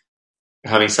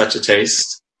having such a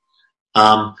taste.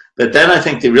 But then I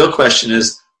think the real question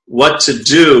is what to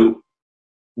do,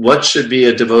 what should be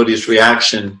a devotee's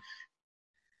reaction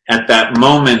at that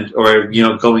moment, or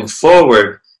going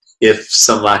forward, if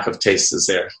some lack of taste is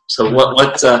there. So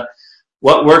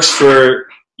what works for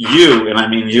you, and I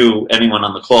mean you, anyone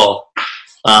on the call,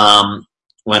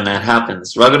 when that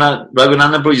happens?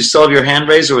 Raghunandan, you still have your hand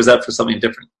raised, or was that for something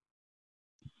different?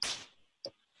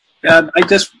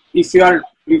 If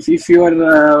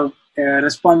your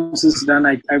response is done,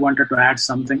 I wanted to add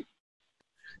something.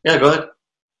 Yeah, go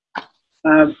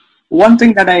ahead. One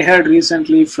thing that I heard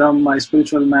recently from my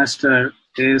spiritual master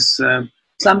is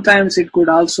sometimes it could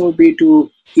also be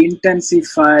to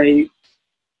intensify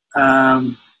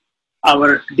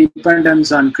our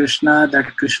dependence on Krishna,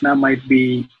 that Krishna might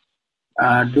be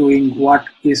doing what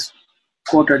is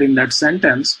quoted in that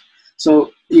sentence.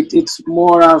 So it's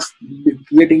more of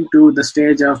getting to the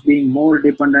stage of being more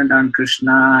dependent on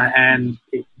Krishna and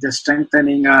the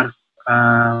strengthening our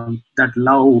that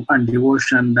love and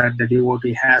devotion that the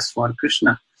devotee has for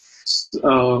Krishna.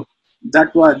 So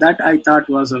that I thought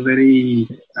was a very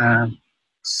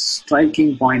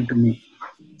striking point to me.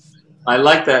 I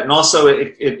like that, and also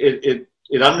it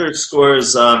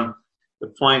underscores the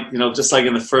point. Just like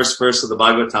in the first verse of the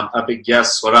Bhagavatam, Abhigya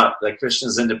Swarat, that Krishna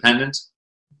is independent,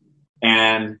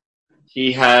 and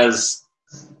he has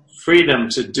freedom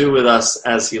to do with us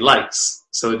as he likes.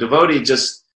 So a devotee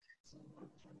just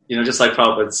like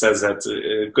Prabhupada says, that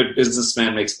a good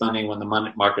businessman makes money when the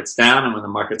market's down and when the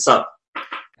market's up.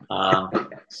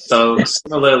 So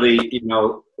similarly,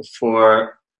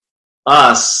 for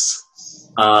us,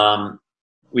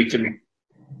 we can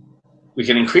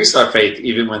increase our faith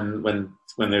even when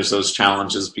there's those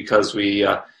challenges, because we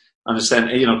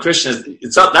understand, Krishna,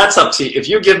 that's up to you. If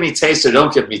you give me taste or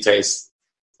don't give me taste,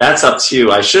 that's up to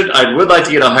you. I would like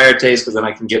to get a higher taste, because then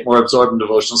I can get more absorbed in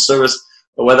devotional service.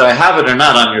 But whether I have it or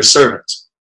not, I'm your servant,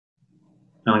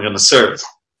 and I'm going to serve.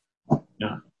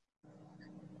 Yeah.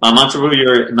 Mantraprabhu,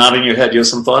 you're nodding your head. You have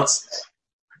some thoughts?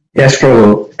 Yes,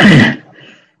 Prabhu. Hare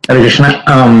Krishna.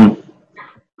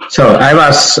 So I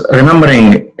was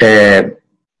remembering a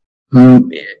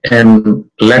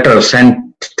letter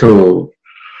sent to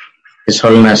His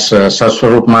Holiness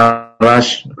Satsvarup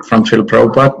Maharaj from Srila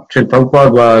Prabhupada. Srila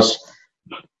Prabhupada was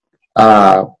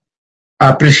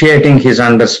appreciating his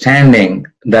understanding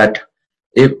that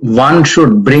if one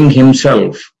should bring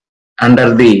himself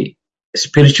under the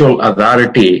spiritual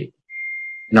authority,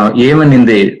 even in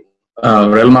the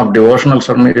realm of devotional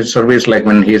service, like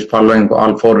when he is following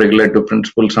all 4 regulative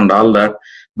principles and all that,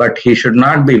 but he should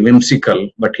not be whimsical,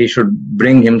 but he should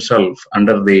bring himself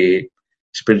under the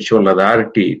spiritual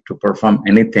authority to perform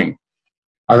anything.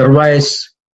 Otherwise,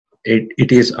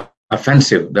 it is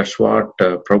offensive. That's what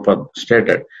Prabhupada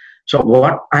stated. So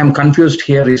what I'm confused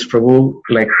here is, Prabhu,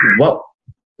 like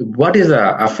what is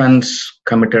the offense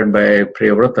committed by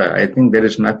Priyavrata? I think there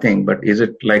is nothing, but is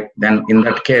it like, then in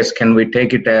that case, can we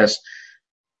take it as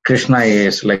Krishna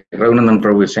is, like Raghunanan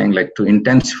Prabhu is saying, like to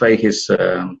intensify his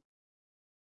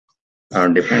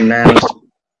dependence?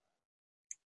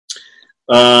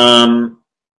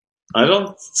 I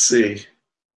don't see.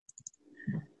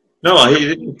 No, he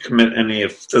didn't commit any.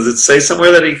 Does it say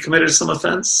somewhere that he committed some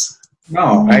offense?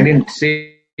 No, I didn't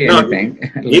see anything.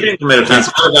 No, he didn't commit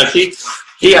offense.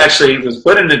 He actually was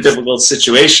put in a difficult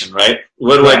situation, right?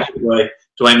 What do I do?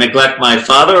 Do I neglect my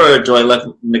father, or do I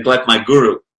neglect my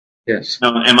guru? Yes.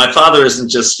 And my father isn't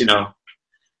just,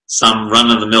 some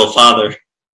run-of-the-mill father.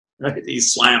 Right?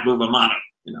 He's Swayambhuva,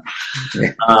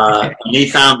 and he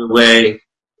found a way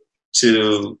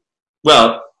to,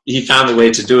 he found a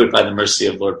way to do it by the mercy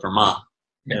of Lord Brahma.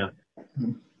 Yeah.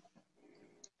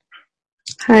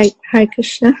 Hi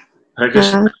Krishna. Hare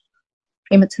Krishna.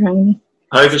 Prema Tarangini.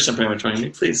 Hare Krishna, Prema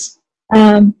Tarangini, please.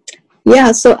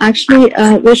 So actually,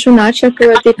 Vishwanath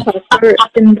Chakravarti Thakur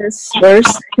in this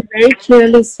verse very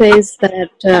clearly says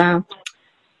that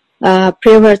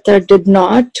Priyavrata did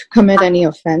not commit any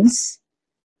offense.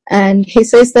 And he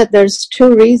says that there's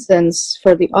 2 reasons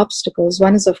for the obstacles.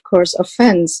 One is, of course,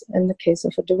 offense in the case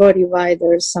of a devotee, why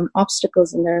there's some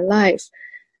obstacles in their life.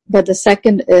 But the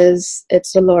second is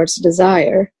it's the Lord's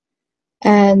desire.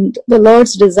 And the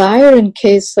Lord's desire in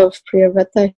case of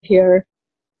Priyavrata here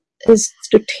is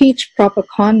to teach proper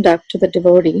conduct to the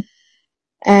devotee.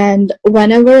 And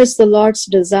whenever it's the Lord's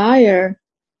desire,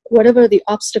 whatever the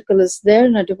obstacle is there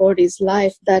in a devotee's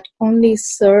life, that only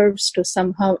serves to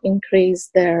somehow increase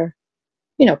their,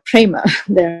 prema,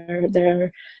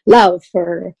 their love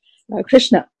for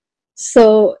Krishna.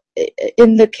 So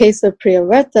in the case of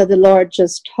Priyavrata, the Lord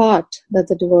just taught that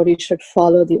the devotee should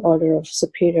follow the order of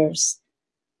superiors,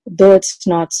 though it's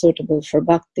not suitable for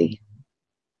bhakti,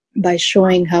 by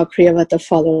showing how Priyavrata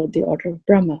followed the order of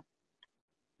Brahma.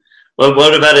 Well,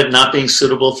 what about it not being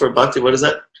suitable for bhakti? What is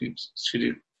that?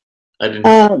 I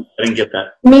didn't get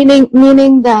that.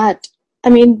 Meaning that,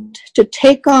 to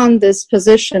take on this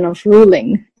position of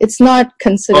ruling, it's not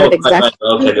considered exactly.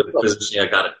 Okay, the position. Yeah,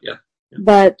 got it. Yeah.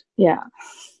 But yeah.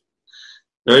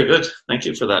 Very good. Thank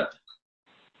you for that.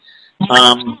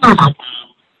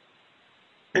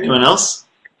 Anyone else?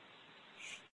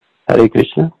 Hare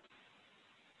Krishna.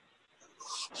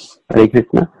 Hare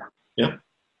Krishna. Yeah.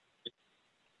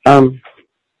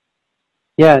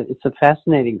 Yeah, it's a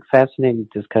fascinating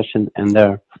discussion,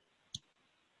 and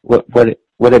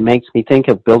what it makes me think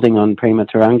of, building on Prema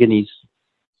Tarangini's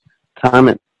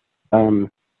comment,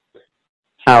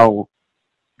 how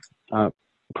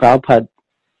Prabhupada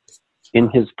in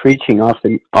his preaching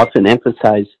often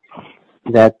emphasized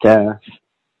that the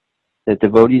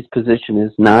devotee's position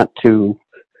is not to,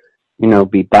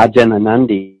 be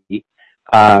bhajananandi,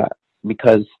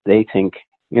 because they think,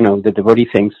 the devotee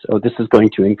thinks, oh, this is going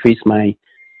to increase my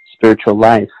spiritual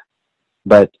life.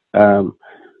 But Prabhupada,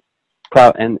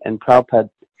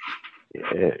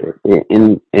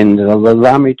 in the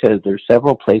Lilamrita, there are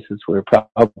several places where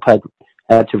Prabhupada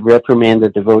had to reprimand the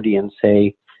devotee and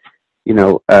say,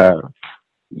 you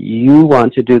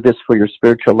want to do this for your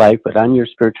spiritual life, but I'm your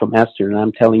spiritual master and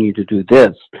I'm telling you to do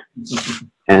this.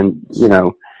 And,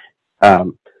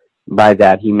 by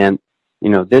that he meant,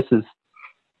 this is,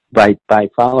 by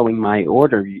following my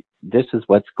order, this is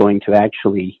what's going to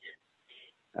actually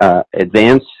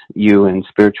advance you in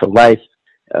spiritual life,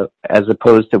 as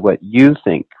opposed to what you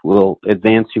think will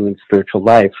advance you in spiritual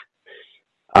life.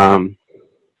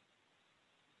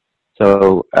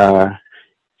 So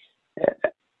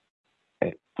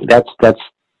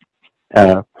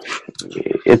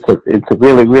it's a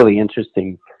really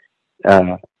interesting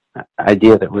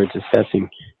idea that we're discussing.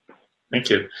 Thank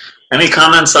you. Any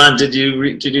comments on? Did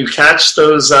you catch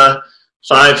those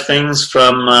 5 things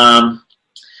from?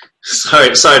 Sorry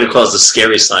to cause the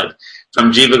scary side,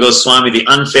 from Jiva Goswami. The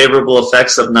unfavorable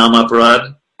effects of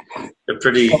Namaparad. They're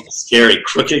pretty scary.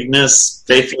 Crookedness,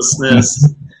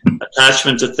 faithlessness,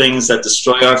 attachment to things that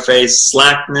destroy our faith,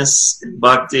 slackness in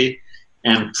bhakti,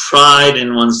 and pride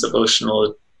in one's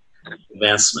devotional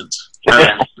advancement.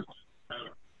 Hare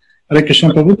Krishna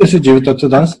Prabhu, this is Jivitattva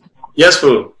Das. Yes,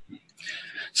 Prabhu.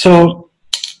 So,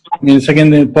 means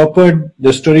again, in purport,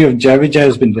 the story of Jai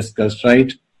has been discussed,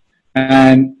 right?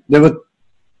 And there were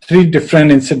 3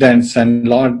 different incidents, and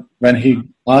Lord, when he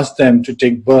asked them to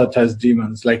take birth as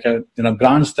demons, like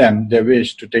grants them their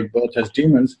wish to take birth as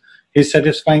demons, he's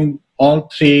satisfying all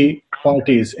 3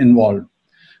 parties involved.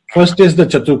 First is the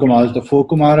Chatukumaras, the 4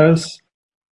 Kumaras.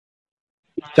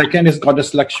 Second is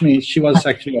Goddess Lakshmi. She was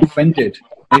actually offended.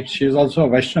 Right? She is also a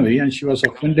Vaishnavi, and she was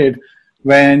offended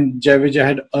when Jai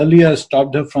had earlier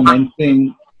stopped her from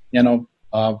entering,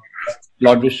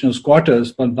 Lord Vishnu's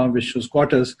quarters, but not Vishnu's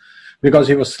quarters, because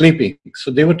he was sleeping. So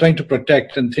they were trying to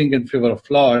protect and think in favor of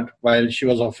Lord, while she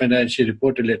was offended, and she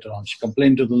reported later on. She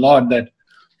complained to the Lord that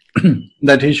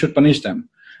that he should punish them.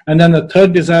 And then the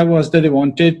third desire was that they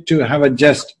wanted to have a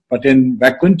jest, but in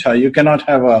Vaikuntha, you cannot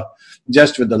have a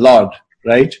jest with the Lord,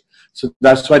 right? So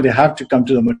that's why they have to come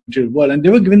to the material world. And they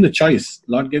were given the choice.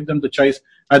 Lord gave them the choice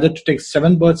either to take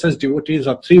 7 births as devotees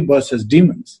or 3 births as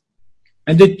demons.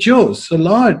 And they chose. So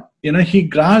Lord, he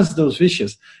grants those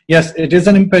wishes. Yes, it is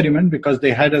an impediment because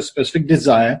they had a specific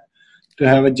desire to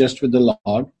have a jest with the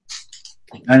Lord.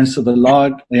 And so the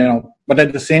Lord, but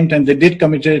at the same time, they did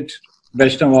committed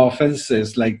Vaishnava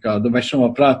offenses, like the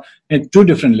Vaishnava Aparadh, in 2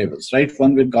 different levels, right?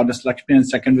 One with Goddess Lakshmi and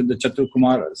second with the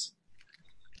Chatukumaras.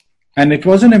 And it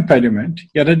was an impediment,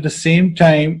 yet at the same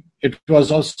time, it was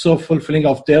also fulfilling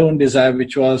of their own desire,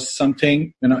 which was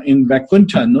something, in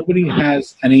Vaikuntha, nobody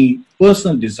has any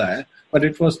personal desire, but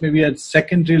it was maybe a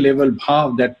secondary level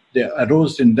bhav that they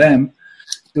arose in them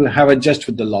to have a jest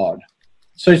with the Lord.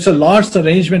 So it's a Lord's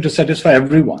arrangement to satisfy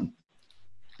everyone.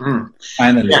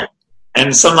 Finally. Yeah.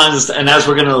 And sometimes, and as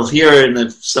we're going to hear in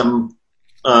some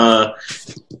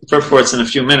purports in a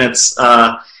few minutes,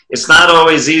 it's not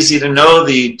always easy to know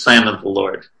the plan of the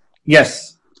Lord.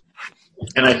 Yes.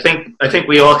 And I think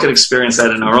we all could experience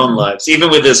that in our own lives, even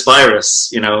with this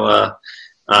virus. At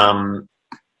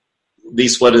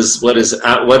least what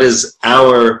is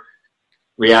our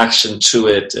reaction to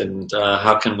it, and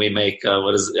how can we make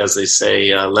as they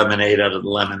say, lemonade out of the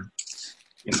lemon,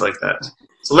 things like that.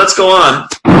 So let's go on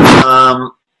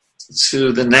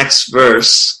to the next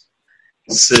verse.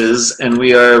 And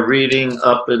we are reading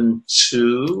up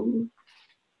into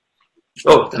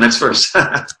the next verse,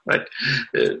 right?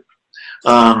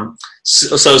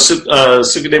 So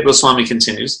Sukadeva Goswami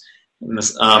continues.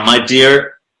 My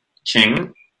dear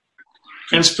king,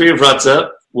 Prince Priyavrata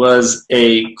was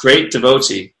a great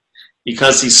devotee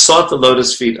because he sought the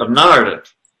lotus feet of Narada,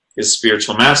 his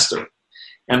spiritual master,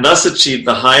 and thus achieved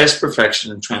the highest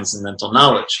perfection in transcendental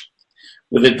knowledge.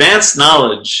 With advanced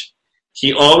knowledge,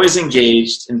 he always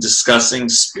engaged in discussing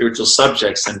spiritual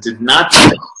subjects and did not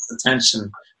pay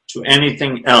attention to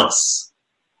anything else.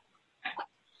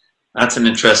 That's an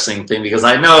interesting thing, because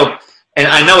I know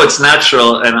it's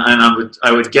natural, and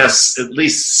I would guess at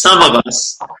least some of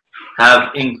us have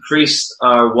increased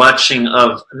our watching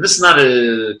of, and this is not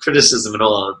a criticism at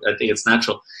all, I think it's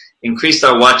natural, increased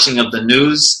our watching of the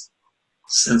news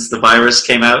since the virus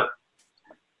came out.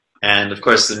 And of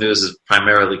course the news is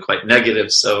primarily quite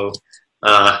negative, so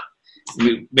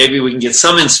maybe we can get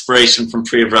some inspiration from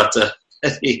Priyavrata.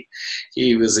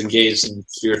 He was engaged in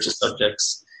spiritual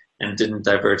subjects and didn't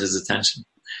divert his attention.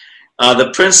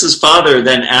 The prince's father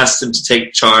then asked him to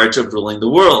take charge of ruling the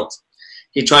world.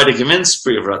 He tried to convince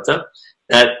Priyavrata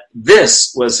that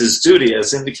this was his duty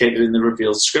as indicated in the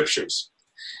revealed scriptures.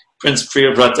 Prince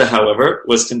Priyavrata, however,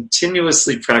 was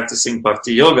continuously practicing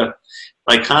bhakti yoga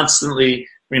by constantly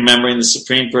remembering the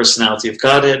Supreme Personality of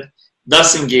Godhead,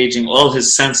 thus engaging all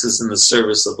his senses in the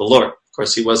service of the Lord. Of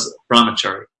course, he was a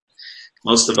brahmachari.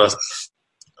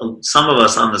 Some of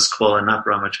us on this call are not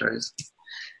brahmacharis.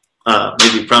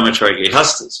 Maybe brahmachari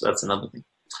gehastas, that's another thing.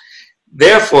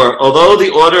 Therefore, although the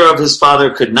order of his father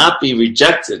could not be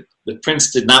rejected, the prince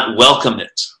did not welcome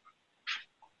it.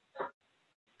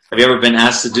 Have you ever been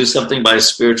asked to do something by a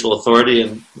spiritual authority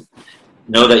and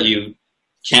know that you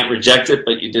can't reject it,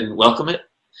 but you didn't welcome it?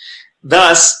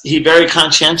 Thus, he very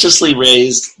conscientiously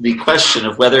raised the question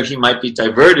of whether he might be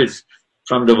diverted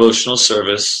from devotional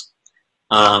service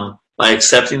by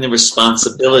accepting the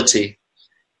responsibility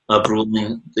of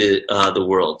ruling the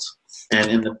world. And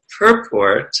in the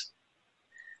purport,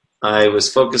 I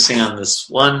was focusing on this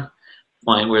one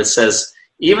point where it says,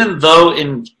 even though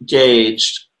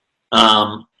engaged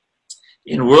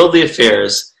in worldly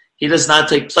affairs, he does not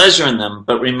take pleasure in them,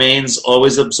 but remains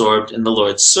always absorbed in the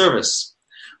Lord's service.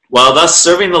 While thus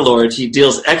serving the Lord, he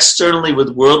deals externally with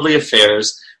worldly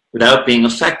affairs without being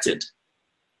affected.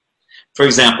 For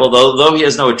example, though he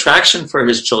has no attraction for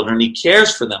his children, he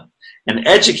cares for them and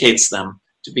educates them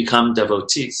to become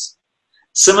devotees.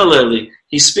 Similarly,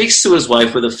 he speaks to his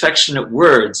wife with affectionate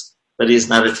words, but he is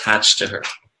not attached to her.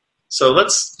 So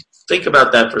let's think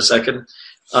about that for a second,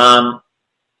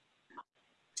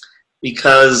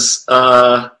 because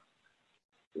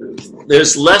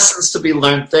there's lessons to be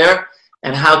learned there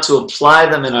and how to apply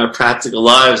them in our practical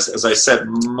lives. As I said,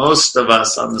 most of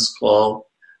us on this call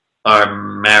are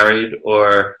married,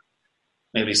 or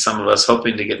maybe some of us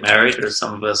hoping to get married, or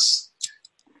some of us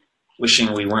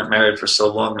wishing we weren't married for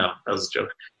so long. No, that was a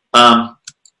joke.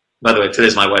 By the way,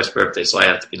 today's my wife's birthday, so I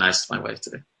have to be nice to my wife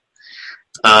today.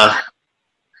 Yeah.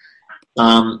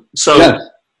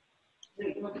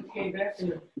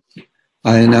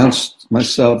 I announced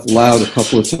myself loud a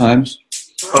couple of times.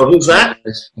 Oh, who's that?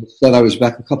 I said I was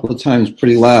back a couple of times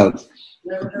pretty loud.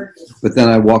 But then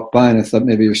I walked by and I thought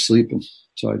maybe you're sleeping.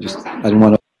 So I didn't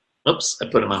want to. Oops, I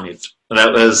put him on mute.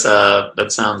 That was,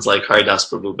 that sounds like Haridas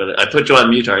Prabhu, but I put you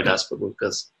on mute, Haridas Prabhu,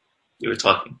 because you were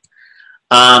talking.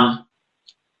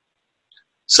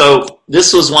 So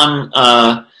this was one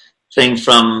thing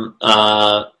from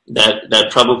that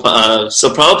Prabhupada. So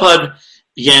Prabhupada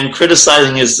began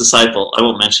criticizing his disciple. I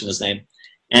won't mention his name.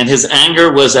 And his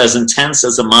anger was as intense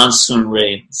as the monsoon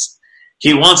rains.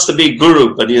 He wants to be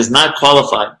guru, but he is not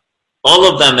qualified. All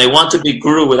of them, they want to be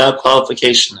guru without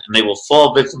qualification, and they will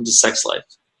fall victim to sex life.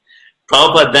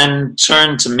 Prabhupada then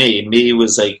turned to me. Me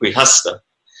was a grihasta.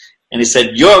 And he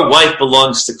said, your wife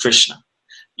belongs to Krishna.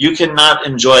 You cannot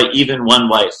enjoy even one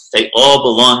wife. They all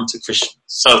belong to Krishna.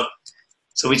 So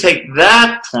we take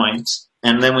that point,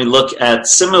 and then we look at,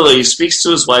 similarly, he speaks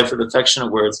to his wife with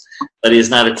affectionate words, but he is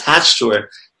not attached to her,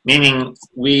 meaning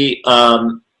we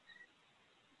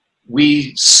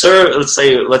serve,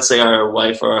 let's say our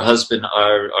wife or our husband,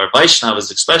 our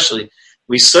Vaishnavas especially,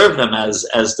 we serve them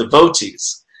as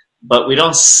devotees, but we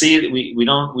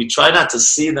try not to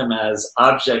see them as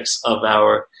objects of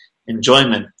our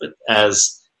enjoyment, but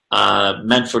as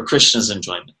meant for Krishna's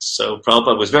enjoyment. So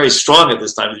Prabhupada was very strong at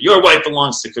this time. Your wife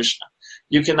belongs to Krishna.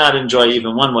 You cannot enjoy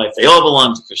even one wife. They all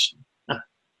belong to Krishna.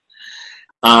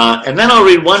 And then I'll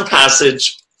read one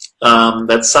passage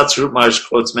that Satsvarup Maharaj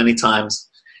quotes many times.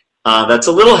 That's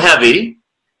a little heavy,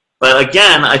 but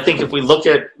again, I think if we look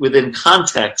at within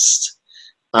context,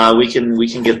 we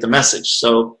can get the message.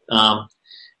 So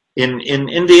in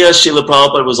India, Srila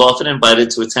Prabhupada was often invited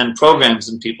to attend programs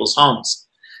in people's homes.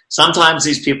 Sometimes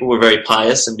these people were very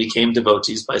pious and became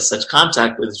devotees by such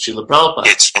contact with Srila Prabhupada.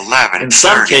 It's 11:30. In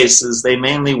some cases, they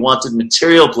mainly wanted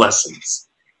material blessings,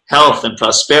 health, and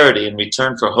prosperity in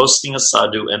return for hosting a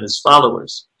sadhu and his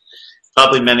followers.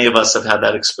 Probably many of us have had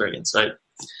that experience, right?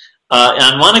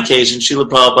 On one occasion, Srila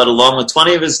Prabhupada, along with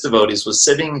 20 of his devotees, was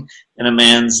sitting in a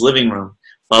man's living room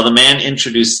while the man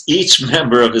introduced each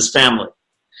member of his family.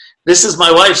 This is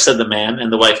my wife, said the man, and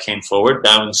the wife came forward,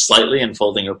 bowing slightly and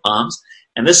folding her palms.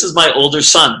 And this is my older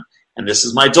son, and this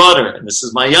is my daughter, and this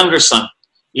is my younger son.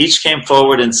 Each came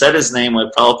forward and said his name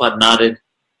while Prabhupada nodded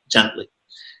gently.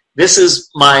 This is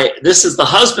the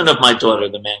husband of my daughter,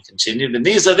 the man continued, and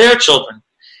these are their children.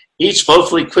 Each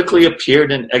hopefully quickly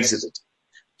appeared and exited.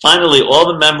 Finally, all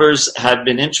the members had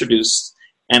been introduced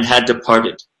and had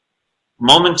departed,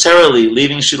 momentarily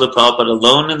leaving Srila Prabhupada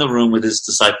alone in the room with his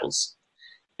disciples.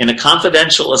 In a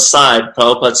confidential aside,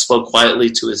 Prabhupada spoke quietly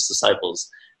to his disciples.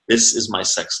 This is my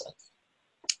sex life.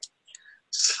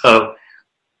 So,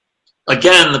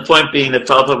 again, the point being that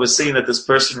Prabhupada was seeing that this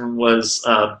person was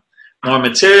more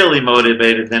materially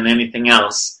motivated than anything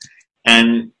else,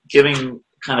 and giving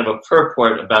kind of a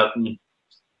purport about the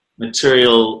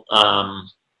material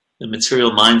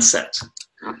mindset.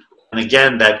 And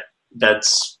again,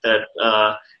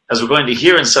 as we're going to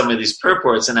hear in some of these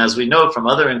purports, and as we know from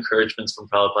other encouragements from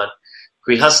Prabhupada,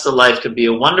 Grihastha life could be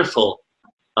a wonderful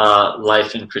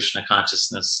life in Krishna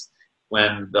consciousness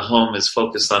when the home is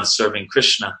focused on serving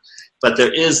Krishna. But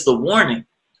there is the warning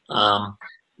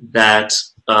that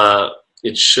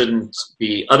it shouldn't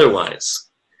be otherwise.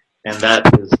 And that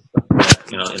is,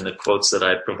 in the quotes that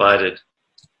I provided,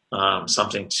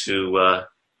 something to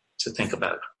think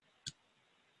about.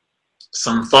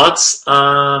 Some thoughts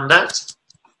on that?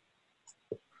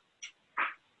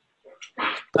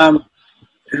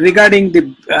 Regarding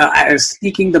the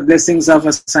seeking the blessings of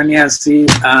a sannyasi,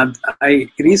 I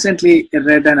recently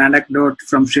read an anecdote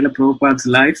from Srila Prabhupada's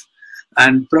life,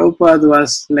 and Prabhupada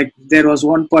was like, there was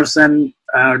one person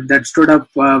that stood up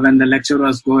when the lecture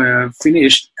was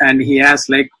finished, and he asked,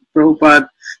 like, Prabhupada,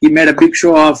 he made a big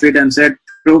show of it and said,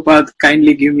 Prabhupada,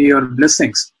 kindly give me your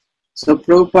blessings. So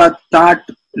Prabhupada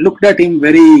looked at him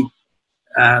very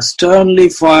sternly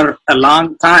for a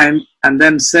long time, and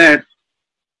then said,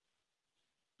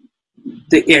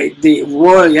 the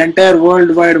entire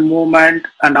worldwide movement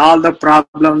and all the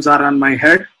problems are on my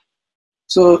head.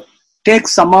 So take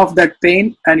some of that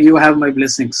pain and you have my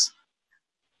blessings.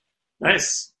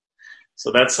 Nice.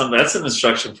 So that's an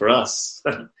instruction for us.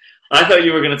 I thought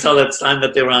you were going to tell that time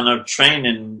that they were on a train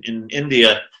in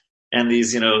India, and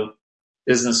these,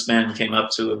 businessmen came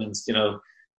up to him and,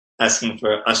 asking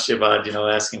for ashirvad,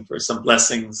 asking for some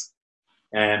blessings.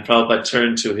 And Prabhupada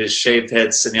turned to his shaved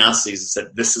head sannyasis and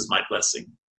said, "This is my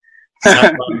blessing.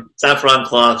 Saffron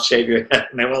cloth, shave your head."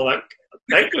 And they were like,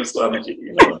 "Thank you, Swamiji."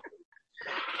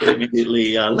 They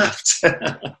immediately left.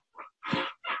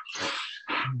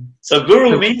 So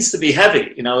guru means to be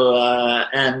heavy,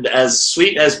 and as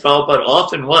sweet as Prabhupada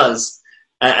often was,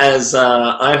 as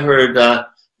I heard,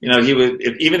 he would,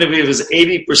 even if he was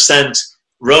 80%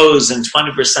 rose and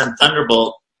 20%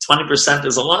 thunderbolt, 20%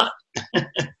 is a lot.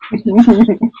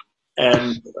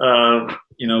 And,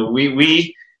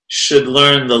 we should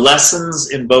learn the lessons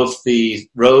in both the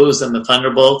rose and the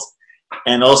thunderbolt,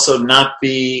 and also not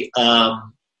be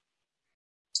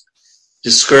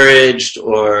discouraged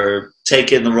or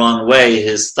take in the wrong way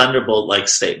his thunderbolt-like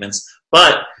statements,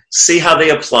 but see how they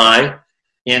apply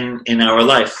in our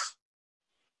life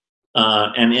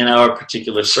and in our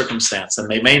particular circumstance. And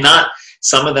they may not,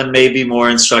 some of them may be more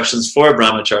instructions for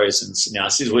brahmacharis and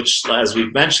sannyasis, which, as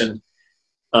we've mentioned,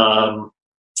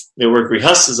 there were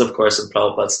grihastas, of course, in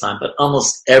Prabhupada's time, but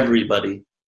almost everybody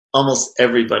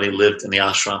lived in the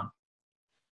ashram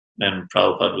when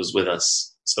Prabhupada was with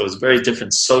us. So it was a very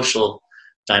different social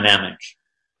dynamic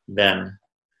then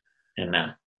and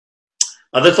now.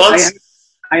 Other thoughts?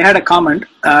 I had a comment.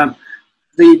 The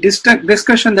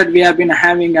discussion that we have been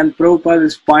having and Prabhupada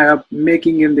is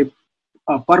making in the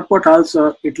purport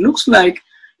also, it looks like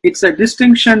it's a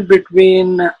distinction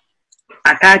between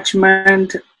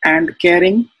attachment and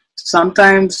caring.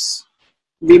 Sometimes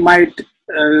we might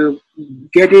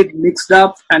get it mixed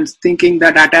up and thinking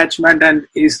that attachment and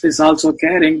is also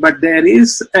caring, but there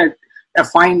is a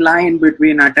fine line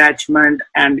between attachment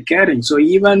and caring. So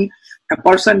even a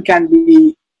person can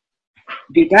be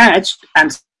detached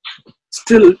and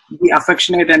still be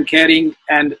affectionate and caring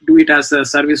and do it as a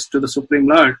service to the Supreme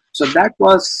Lord. So that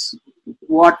was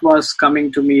what was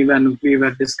coming to me when we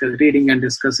were reading and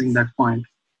discussing that point.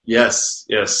 Yes.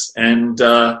 And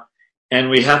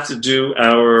we have to do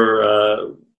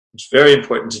it's very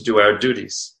important to do our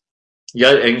duties.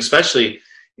 Yeah, and especially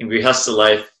in Grihastha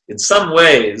life, in some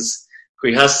ways,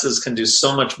 Grihasthas can do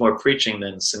so much more preaching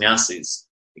than sannyasis,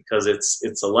 because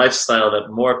it's a lifestyle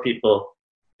that more people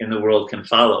in the world can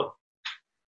follow.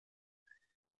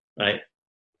 Right?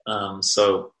 It's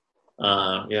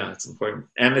important.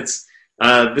 And it's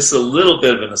this is a little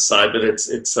bit of an aside, but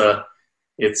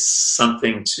it's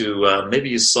something to maybe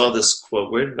you saw this quote.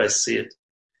 Where did I see it?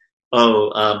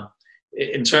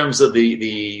 In terms of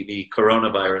the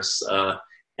coronavirus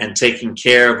and taking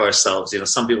care of ourselves.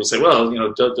 Some people say, well,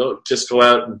 don't just go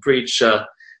out and preach.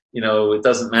 It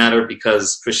doesn't matter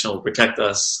because Krishna will protect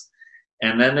us.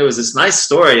 And then there was this nice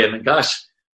story, and gosh,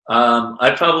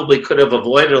 I probably could have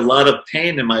avoided a lot of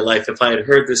pain in my life if I had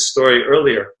heard this story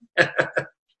earlier,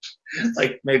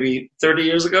 like maybe 30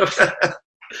 years ago.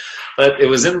 But it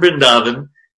was in Vrindavan,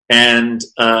 and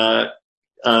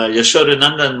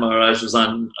Yashodanandan Maharaj was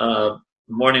on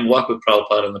morning walk with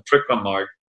Prabhupada on the Prikram Marg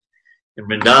in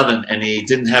Vrindavan, and he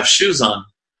didn't have shoes on.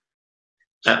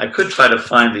 I could try to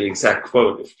find the exact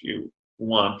quote if you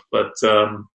want, but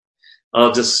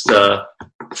I'll just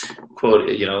quote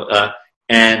it,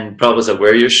 and Prabhupada said,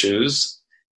 "Wear your shoes."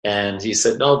 And he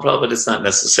said, "No, Prabhupada, it's not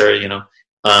necessary,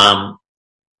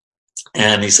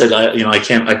 And he said,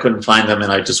 I couldn't find them, and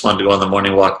I just wanted to go on the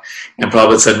morning walk. And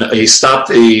Prabhupada said, no, he stopped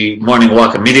the morning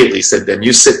walk immediately. He said, "Then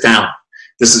you sit down.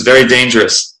 This is very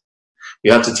dangerous.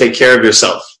 You have to take care of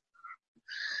yourself."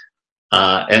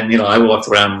 I walked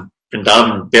around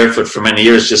Vrindavan barefoot for many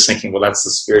years just thinking, well, that's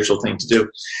the spiritual thing to do.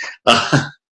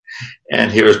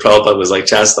 And here Prabhupada was like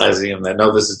chastising him that,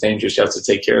 no, this is dangerous. You have to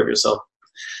take care of yourself.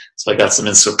 So I got some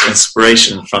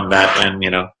inspiration from that. And,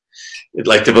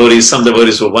 like some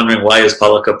devotees were wondering, why is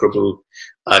Palaka Prabhu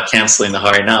canceling the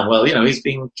Harinam? Well, he's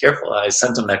being careful. I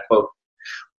sent him that quote.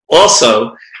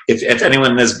 Also, if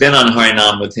anyone has been on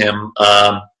Harinam with him,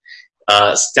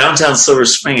 downtown Silver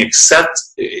Spring, except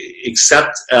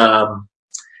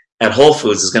at Whole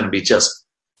Foods, is going to be just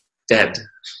dead.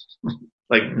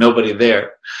 Like nobody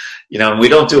there. And we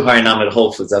don't do Harinam at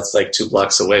Whole Foods. That's like 2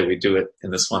 blocks away. We do it in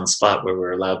this one spot where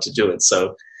we're allowed to do it.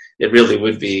 So it really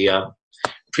would be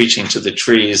preaching to the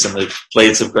trees and the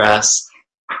blades of grass.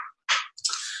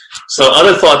 So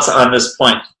other thoughts on this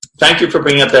point? Thank you for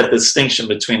bringing up that distinction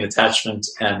between attachment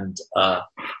and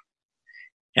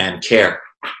care.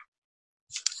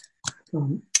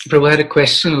 Prabhu, I had a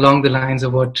question along the lines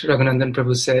of what Raghunandan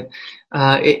Prabhu said.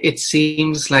 It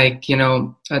seems like,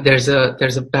 there's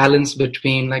a balance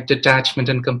between like detachment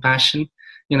and compassion,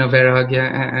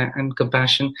 vairagya and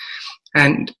compassion.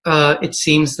 And it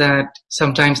seems that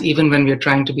sometimes even when we're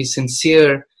trying to be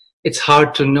sincere, it's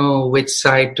hard to know which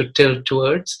side to tilt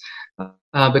towards.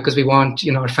 Because we want,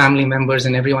 our family members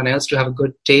and everyone else to have a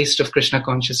good taste of Krishna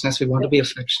consciousness. We want to be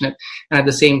affectionate. And at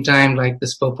the same time, like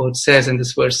this purport says, and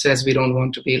this verse says, we don't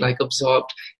want to be like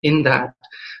absorbed in that.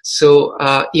 So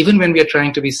even when we are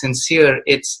trying to be sincere,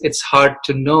 it's hard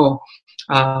to know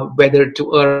whether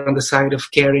to err on the side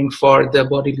of caring for the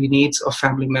bodily needs of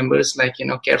family members, like,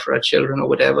 care for our children or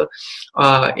whatever,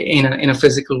 in a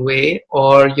physical way,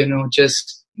 or,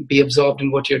 just be absorbed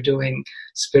in what you're doing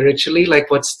spiritually. Like,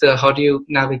 how do you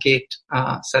navigate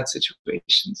such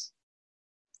situations?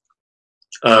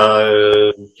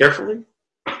 Carefully.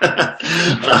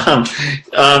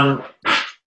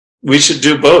 We should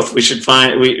do both. We should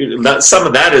find some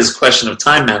of that is question of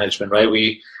time management, right?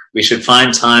 We should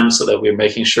find time so that we're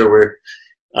making sure we're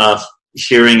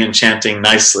hearing and chanting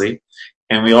nicely,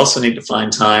 and we also need to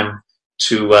find time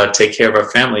to take care of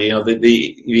our family.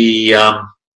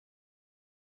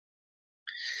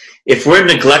 If we're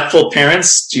neglectful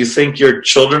parents, do you think your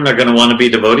children are going to want to be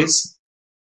devotees?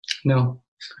 No.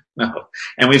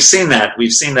 And we've seen that.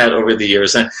 We've seen that over the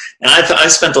years. And I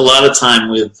spent a lot of time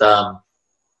with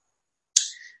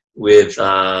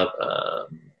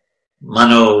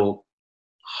Manohar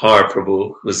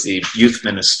Prabhu, who's the youth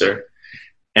minister.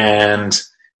 And,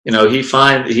 he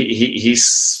finds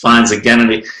again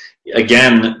and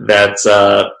again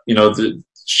that,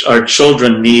 our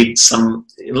children need some,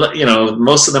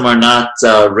 most of them are not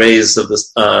raised of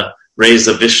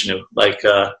Vishnu, like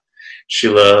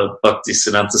Srila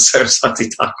Bhaktisiddhanta Saraswati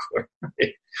Thakur.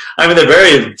 Right? I mean, they're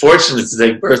very fortunate to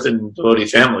take birth in a devotee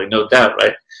family, no doubt,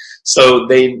 right? So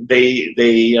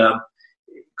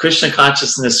Krishna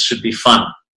consciousness should be fun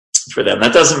for them.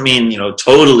 That doesn't mean,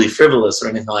 totally frivolous or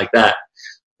anything like that.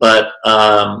 But,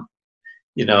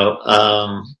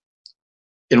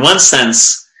 in one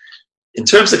sense, in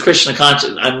terms of Krishna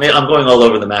consciousness, I'm going all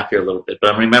over the map here a little bit,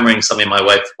 but I'm remembering something my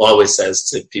wife always says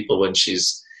to people when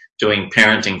she's doing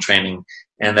parenting training,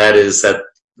 and that is that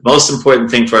the most important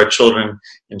thing for our children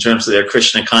in terms of their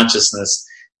Krishna consciousness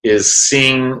is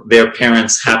seeing their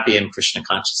parents happy in Krishna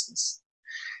consciousness.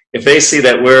 If they see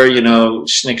that we're,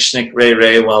 shnick, shnick, ray,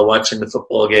 ray while watching the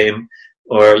football game,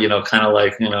 or, kind of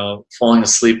like, falling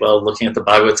asleep while looking at the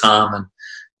Bhagavatam and,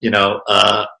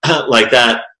 like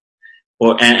that,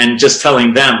 and just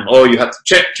telling them, oh, you have to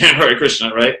chant Hare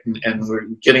Krishna, right? And we're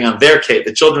getting on their case,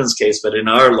 the children's case, but in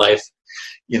our life,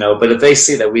 but if they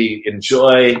see that we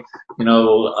enjoy,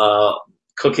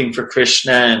 cooking for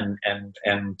Krishna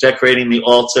and decorating the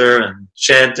altar and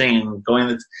chanting and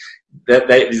going, that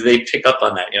they pick up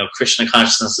on that. Krishna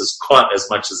consciousness is caught as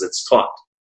much as it's taught,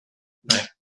 right?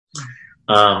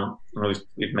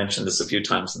 We've mentioned this a few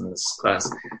times in this class.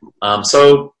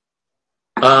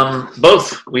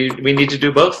 Both. We need to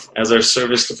do both as our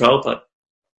service to Prabhupada.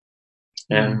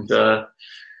 And,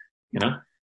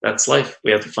 that's life.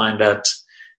 We have to find that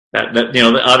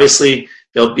obviously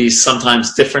there'll be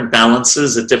sometimes different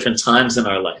balances at different times in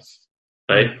our life,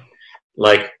 right?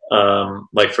 Like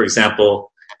for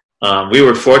example, we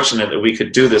were fortunate that we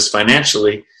could do this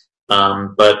financially.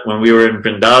 But when we were in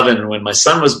Vrindavan, when my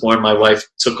son was born, my wife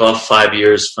took off 5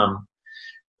 years from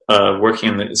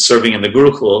serving in the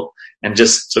Gurukul, and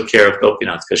just took care of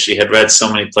Gopinath, because she had read so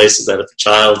many places that if a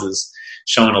child is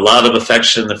showing a lot of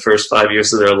affection the first 5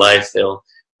 years of their life, they'll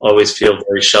always feel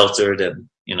very sheltered and,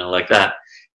 like that.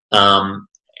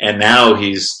 And now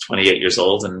he's 28 years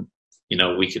old, and,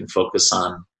 we can focus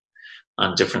on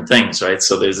different things, right?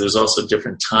 So there's also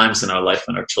different times in our life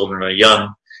when our children are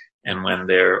young and when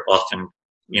they're off in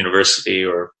university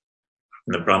or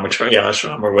in the Brahmacharya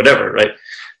ashram or whatever, right?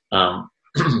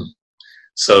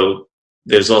 So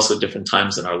there's also different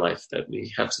times in our life that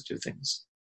we have to do things.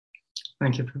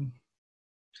 Thank you, Prabhu.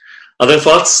 Other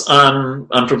thoughts on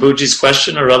Prabhuji's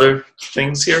question or other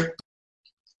things here?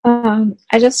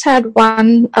 I just had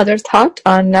one other thought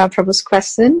on Prabhu's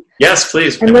question. Yes,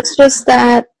 please. And that's just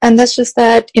that,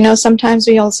 sometimes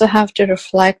we also have to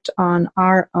reflect on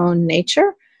our own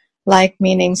nature, like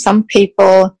meaning some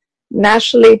people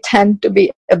naturally tend to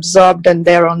be absorbed in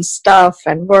their own stuff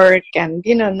and work, and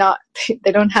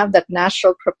they don't have that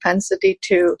natural propensity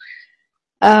to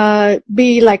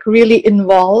be like really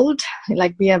involved,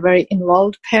 like be a very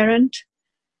involved parent.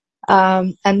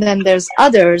 And then there's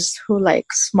others who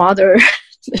like smother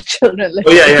the children.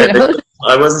 Oh yeah.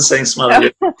 I wasn't saying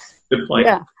smother. Good point.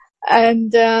 Yeah.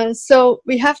 And so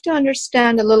we have to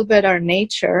understand a little bit our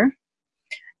nature.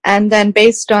 And then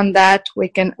based on that, we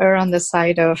can err on the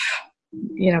side of,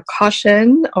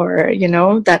 caution, or,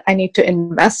 that I need to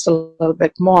invest a little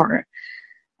bit more.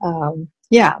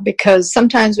 Because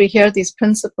sometimes we hear these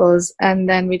principles and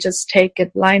then we just take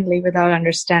it blindly without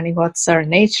understanding what's our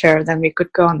nature. Then we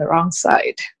could go on the wrong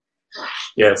side.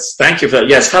 Yes, thank you for that.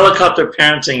 Yes, helicopter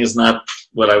parenting is not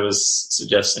what I was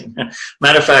suggesting.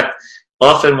 Matter of fact,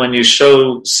 often when you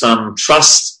show some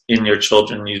trust in your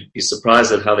children, you'd be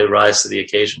surprised at how they rise to the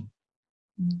occasion.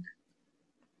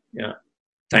 Yeah.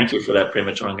 Thank you for that,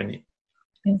 Prema Tarangani.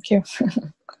 Thank you.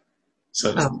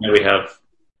 So now we have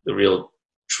the real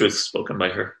truth spoken by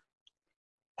her.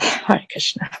 Hare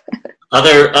Krishna.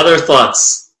 Other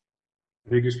thoughts?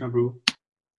 Hare Krishna, Prabhu.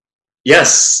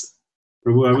 Yes.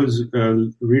 Prabhu, I was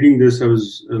reading this. I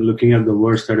was looking at the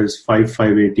verse that is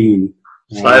 5:5:18.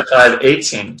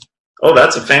 5:5:18. Oh,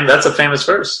 that's a famous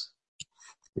verse.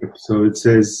 So it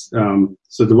says,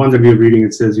 so the one that we are reading,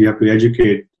 it says you have to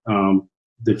educate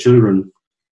the children.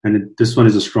 And this one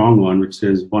is a strong one, which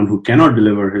says, one who cannot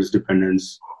deliver his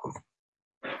dependents,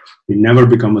 he never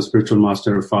become a spiritual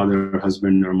master or father or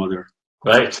husband or mother.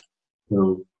 Right.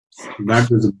 So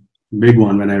that was a big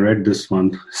one when I read this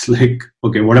one. It's like,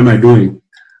 okay, what am I doing?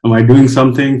 Am I doing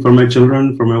something for my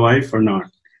children, for my wife, or not?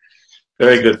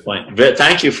 Very good point.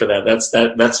 Thank you for that.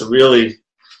 That's really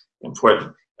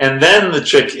important. And then the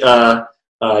trick,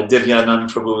 Divyanand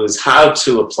Prabhu, is how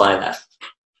to apply that.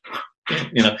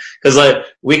 Because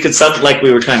we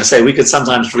were trying to say, we could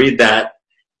sometimes read that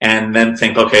and then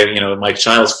think, okay, my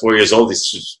child's 4 years old, he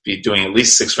should be doing at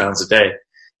least 6 rounds a day,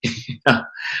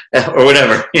 or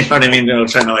whatever. You know what I mean?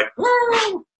 Trying to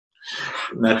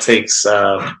and that takes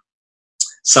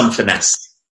some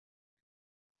finesse.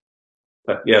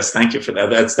 But yes, thank you for that.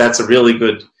 That's a really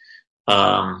good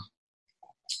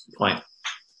point.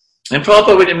 And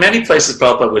Prabhupada in many places,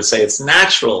 Prabhupada would say it's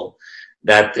natural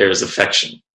that there's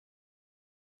affection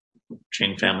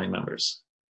between family members,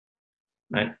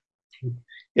 right?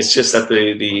 It's just that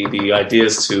the idea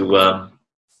is to,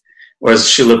 or as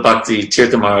Srila Bhakti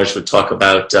Tirtha Maharaj would talk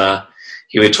about,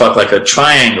 he would talk like a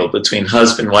triangle between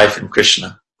husband, wife, and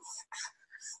Krishna.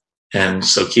 And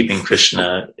so keeping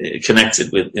Krishna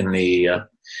connected in the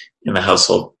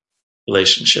household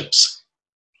relationships.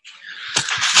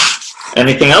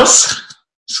 Anything else?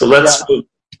 So let's. Yeah.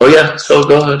 Oh yeah. So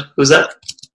go ahead. Who's that?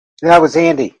 That was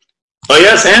Andy. Oh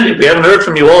yes, Andy. We haven't heard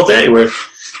from you all day. We're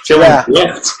feeling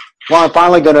left. Well, I'm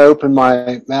finally going to open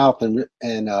my mouth and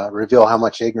reveal how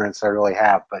much ignorance I really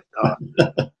have. But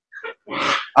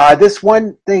this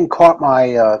one thing caught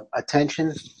my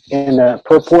attention in the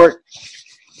purport.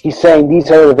 He's saying these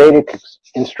are the Vedic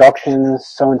instructions,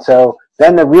 so and so.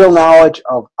 Then the real knowledge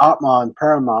of Atma and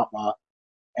Paramatma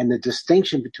and the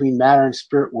distinction between matter and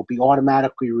spirit will be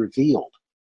automatically revealed.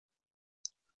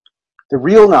 The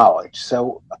real knowledge.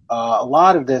 So a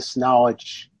lot of this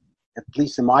knowledge, at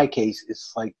least in my case,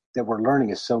 is like that we're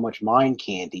learning is so much mind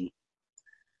candy.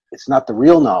 It's not the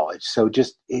real knowledge. So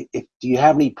just, do you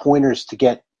have any pointers to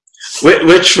get?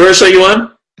 Which verse are you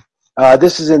on?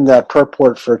 This is in the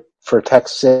purport for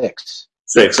text 6.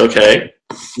 6, okay.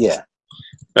 Yeah.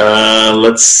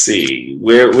 Let's see.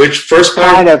 Which first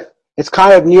part? It's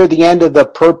kind of near the end of the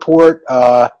purport,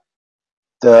 the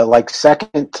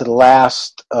second to the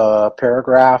last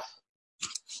paragraph.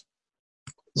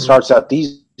 It starts out,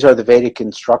 these are the Vedic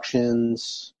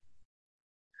instructions.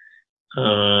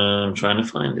 I'm trying to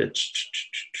find it.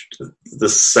 The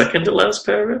second to last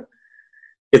paragraph?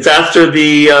 It's after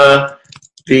the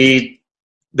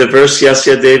verse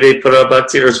Yasya Deve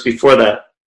Parabhakti, or it's before that?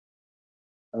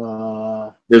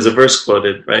 There's a verse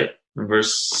quoted, right? In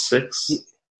verse 6?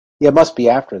 Yeah, it must be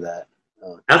after that.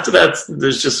 After that,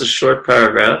 there's just a short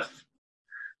paragraph.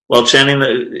 While chanting,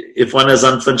 if one has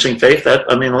unflinching faith,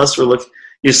 unless we're looking,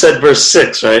 you said verse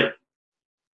 6, right?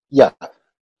 Yeah.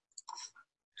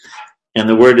 And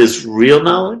the word is real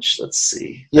knowledge? Let's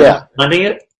see. Yeah. Finding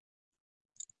it?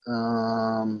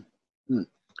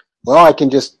 Well, I can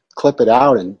just clip it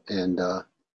out and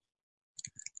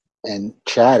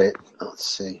chat it. Let's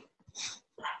see.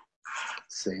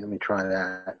 Let me try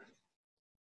that.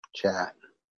 Chat.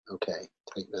 Okay.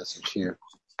 Type message here.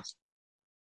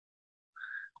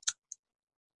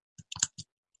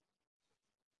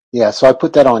 Yeah, so I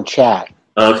put that on chat.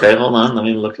 Okay, hold on. Let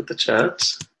me look at the chat.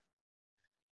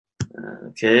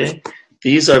 Okay.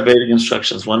 These are Vedic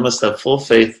instructions. One must have full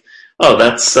faith. Oh,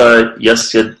 that's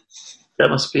Yasya. That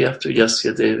must be after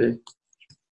Yasya Devi.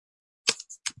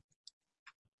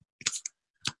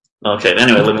 Okay,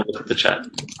 anyway, let me look at the chat.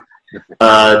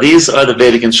 These are the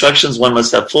Vedic instructions. One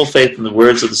must have full faith in the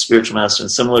words of the spiritual master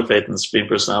and similar faith in the Supreme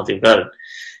Personality of God.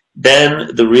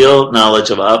 Then the real knowledge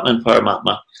of Atman and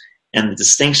Paramatma and the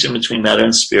distinction between matter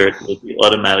and spirit will be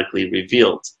automatically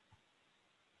revealed.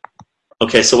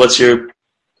 Okay, so what's your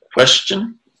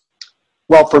question?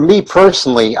 Well, for me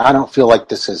personally, I don't feel like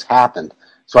this has happened.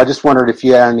 So I just wondered if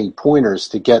you had any pointers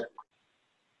to get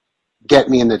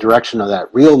me in the direction of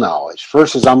that real knowledge.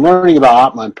 First is I'm learning about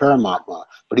Atma and Paramatma,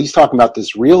 but he's talking about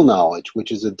this real knowledge,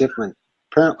 which is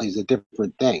apparently is a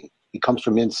different thing. It comes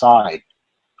from inside,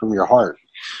 from your heart.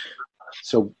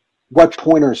 So what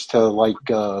pointers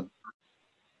to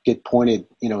get pointed,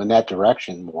 in that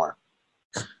direction more?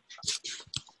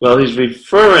 Well, he's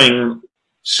referring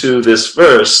to this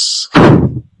verse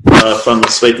from the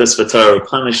Svetasvatara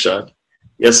Upanishad.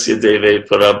 Yasya deve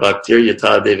para bhaktir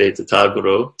yata deve tata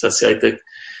guru tasyaita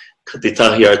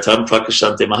katita hyartam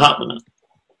prakashante mahatmana.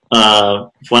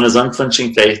 If one has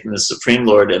unflinching faith in the Supreme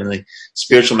Lord and the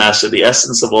spiritual master, the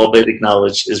essence of all Vedic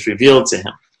knowledge is revealed to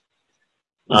him.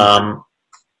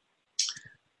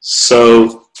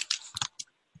 So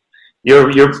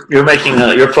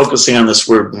you're focusing on this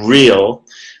word real.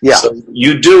 Yeah. So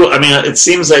you do. I mean, it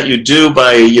seems that you do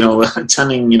by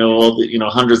attending all the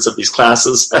hundreds of these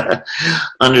classes,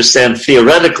 understand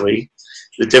theoretically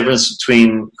the difference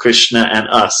between Krishna and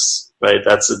us. Right.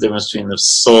 That's the difference between the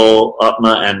soul,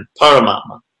 Atma, and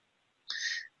Paramatma,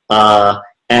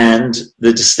 and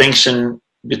the distinction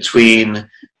between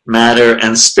matter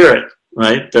and spirit.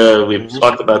 Right. We've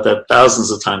talked about that thousands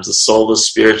of times. The soul is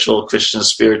spiritual. Krishna is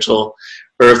spiritual.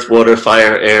 Earth, water,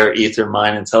 fire, air, ether,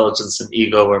 mind, intelligence, and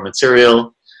ego are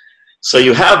material. So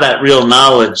you have that real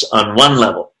knowledge on one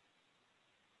level,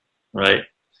 right?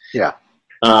 Yeah.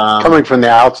 Coming from the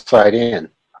outside in.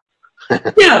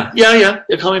 Yeah.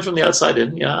 You're coming from the outside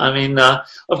in. Yeah. I mean, of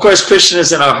course, Krishna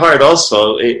is in our heart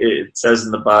also. It says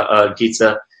in the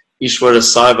Gita, Ishvara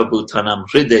Sarva Bhutanam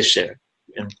Hridesher.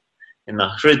 In the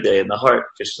Hriday, in the heart,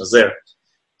 Krishna's there.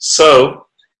 So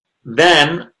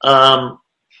then,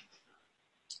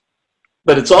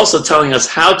 but it's also telling us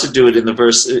how to do it in the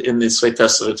verse, in the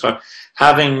Svetasvatara,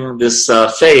 having this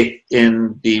faith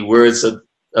in the words of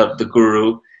the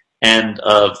Guru and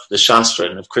of the Shastra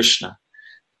and of Krishna.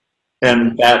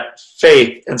 And that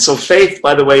faith, and so faith,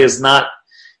 by the way, is not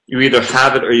you either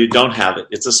have it or you don't have it.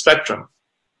 It's a spectrum.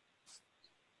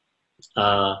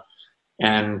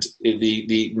 And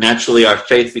naturally our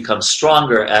faith becomes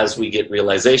stronger as we get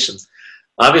realizations.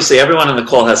 Obviously, everyone on the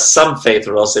call has some faith,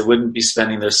 or else they wouldn't be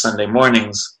spending their Sunday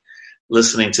mornings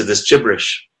listening to this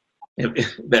gibberish.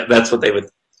 That's what they would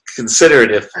consider it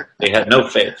if they had no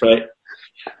faith, right?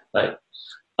 Right.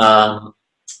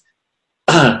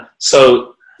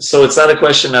 So it's not a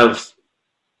question of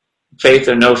faith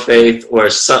or no faith, or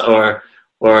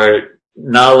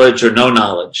knowledge or no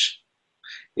knowledge.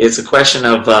 It's a question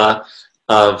of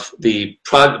the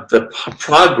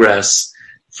progress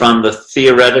from the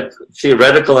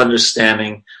theoretical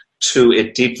understanding to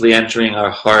it deeply entering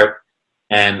our heart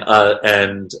and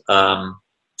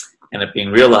it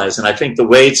being realized. And I think one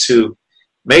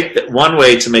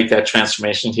way to make that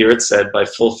transformation, here it said, by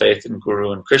full faith in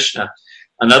Guru and Krishna.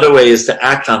 Another way is to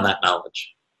act on that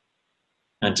knowledge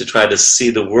and to try to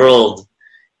see the world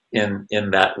in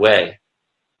that way.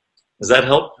 Does that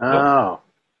help? Oh,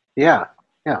 yeah.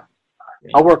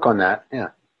 I'll work on that. Yeah.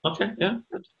 Okay, yeah.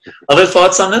 Other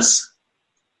thoughts on this?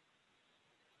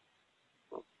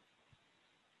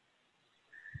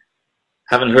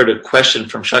 Haven't heard a question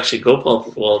from Shakshi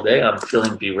Gopal all day. I'm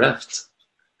feeling bereft.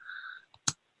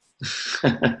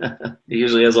 He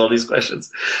usually has all these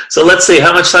questions. So let's see,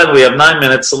 how much time do we have? 9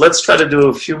 minutes. So let's try to do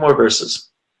a few more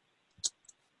verses.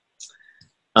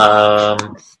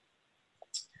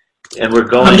 And we're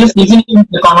going. I'm just listening to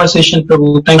the conversation,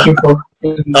 Prabhu. Thank you for.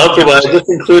 Okay, well, just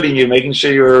including you, making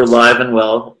sure you're alive and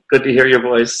well. Good to hear your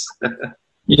voice.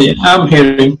 Yeah, I'm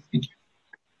hearing.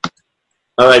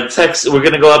 All right, we're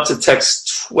going to go up to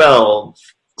text 12.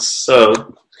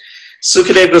 So,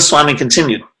 Sukadeva Goswami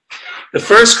continued. The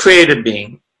first created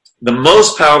being, the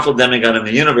most powerful demigod in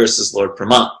the universe, is Lord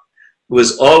Brahma, who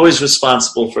is always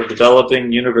responsible for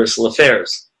developing universal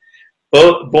affairs.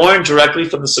 Born directly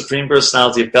from the Supreme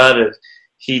Personality of Godhead,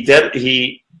 he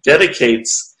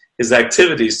dedicates his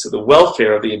activities to the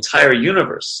welfare of the entire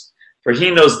universe, for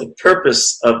he knows the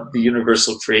purpose of the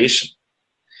universal creation.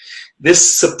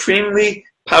 This supremely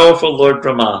powerful Lord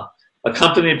Brahma,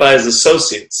 accompanied by his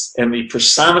associates and the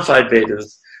personified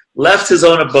Vedas, left his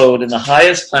own abode in the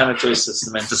highest planetary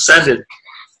system and descended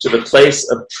to the place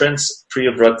of Prince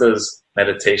Priyavrata's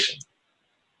meditation.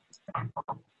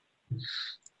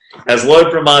 As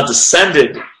Lord Brahma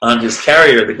descended on his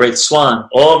carrier, the great swan,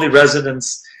 all the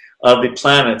residents of the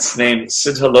planets named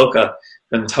Siddhaloka,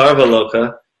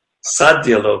 Gandharvaloka,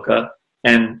 Sadyaloka,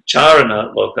 and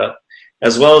Charana Loka,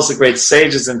 as well as the great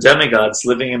sages and demigods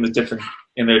living in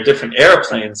their different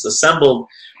airplanes, assembled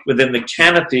within the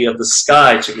canopy of the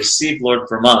sky to receive Lord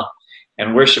Brahma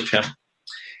and worship him.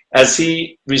 As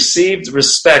he received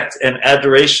respect and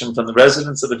adoration from the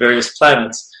residents of the various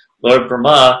planets, Lord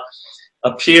Brahma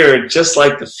appeared just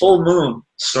like the full moon,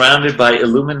 surrounded by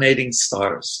illuminating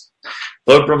stars.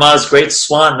 Lord Brahma's great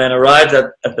swan then arrived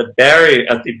at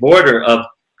the border of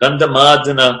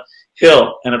Gandhamadana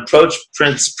hill and approached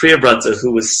Prince Priyavrata,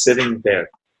 who was sitting there.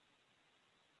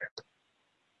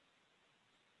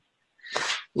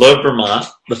 Lord Brahma,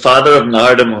 the father of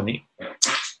Narada Muni,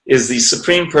 is the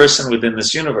supreme person within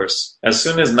this universe. As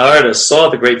soon as Narada saw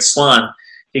the great swan,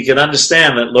 he could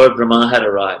understand that Lord Brahma had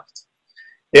arrived.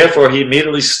 Therefore, he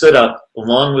immediately stood up,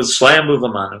 along with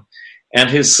Swayambhuva Manu and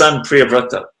his son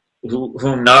Priyavrata,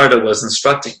 whom Narada was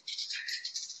instructing.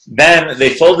 Then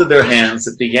they folded their hands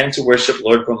and began to worship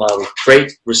Lord Brahma with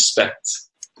great respect.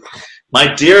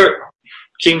 My dear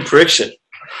King Parikshit,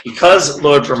 because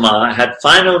Lord Brahma had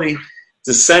finally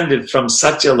descended from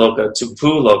Satyaloka to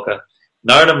Bhuloka,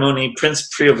 Narada Muni, Prince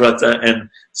Priyavrata, and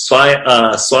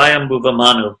Swayambhuva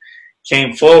Manu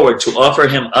came forward to offer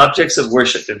him objects of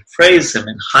worship and praise him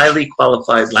in highly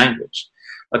qualified language,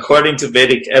 according to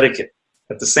Vedic etiquette.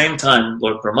 At the same time,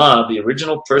 Lord Brahma, the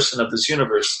original person of this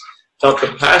universe, felt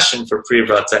compassion for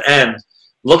Priyavrata and,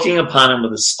 looking upon him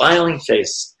with a smiling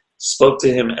face, spoke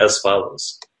to him as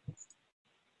follows.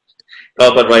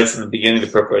 Prabhupada writes in the beginning of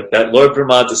the purport that Lord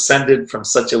Brahma descended from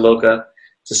Satyaloka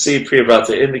to see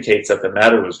Priyavrata indicates that the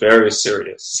matter was very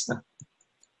serious.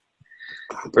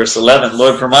 Verse 11,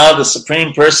 Lord Brahma, the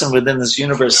supreme person within this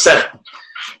universe, said,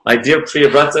 My dear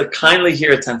Priyavrata, kindly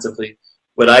hear attentively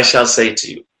what I shall say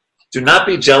to you. Do not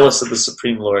be jealous of the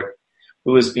Supreme Lord,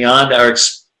 who is beyond our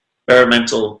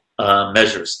experimental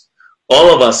measures.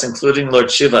 All of us, including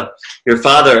Lord Shiva, your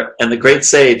father, and the great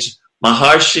sage,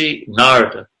 Maharshi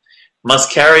Narada,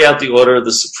 must carry out the order of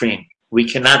the Supreme. We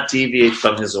cannot deviate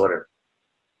from his order.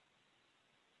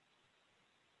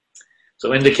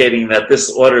 So indicating that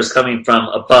this order is coming from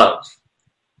above.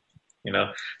 You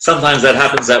know, sometimes that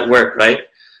happens at work, right?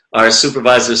 Our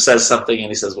supervisor says something and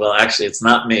he says, well, actually, it's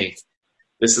not me.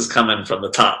 This is coming from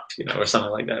the top, you know, or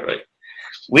something like that, right?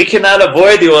 We cannot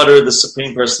avoid the order of the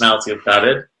Supreme Personality of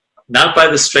Godhead, not by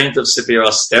the strength of severe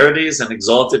austerities and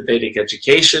exalted Vedic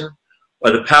education,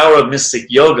 or the power of mystic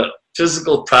yoga,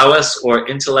 physical prowess, or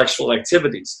intellectual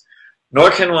activities. Nor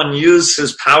can one use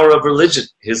his power of religion,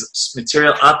 his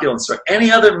material opulence, or any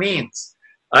other means,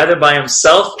 either by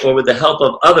himself or with the help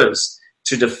of others,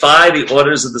 to defy the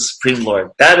orders of the Supreme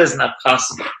Lord. That is not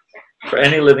possible for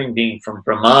any living being, from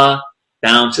Brahma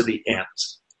down to the ant.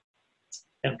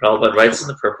 And Prabhupada writes in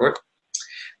the purport,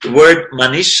 the word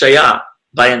manishaya,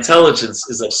 by intelligence,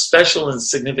 is of special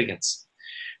significance.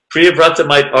 Priyavrata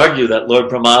might argue that Lord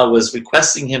Brahma was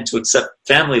requesting him to accept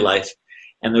family life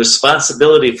and the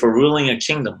responsibility for ruling a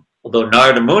kingdom, although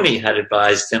Narada Muni had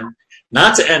advised him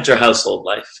not to enter household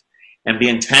life and be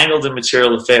entangled in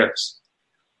material affairs.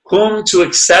 Whom to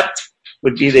accept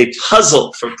would be a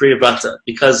puzzle for Priyavrata,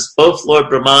 because both Lord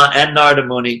Brahma and Narada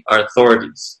Muni are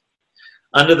authorities.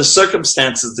 Under the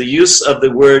circumstances, the use of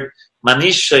the word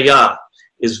manishaya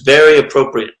is very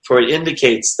appropriate, for it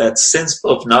indicates that since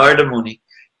both Narada Muni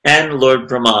and Lord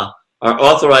Brahma are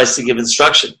authorized to give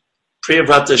instruction,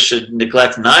 Priyavrata should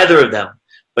neglect neither of them,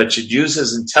 but should use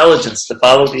his intelligence to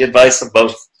follow the advice of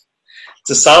both.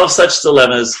 To solve such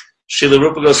dilemmas, Srila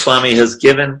Rupa Goswami has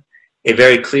given a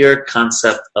very clear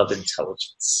concept of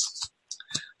intelligence.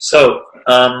 So,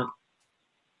 well,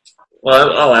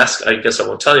 I'll ask, I guess I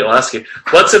won't tell you, I'll ask you,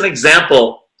 what's an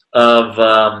example of,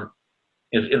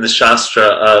 in the Shastra,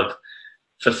 of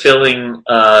fulfilling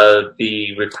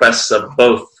the requests of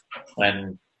both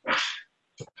when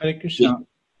Hare Krishna.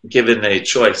 Given a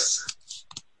choice?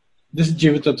 This is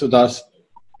Jivata Das.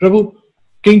 Prabhu,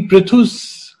 King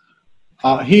Prithus,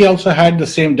 he also had the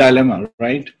same dilemma,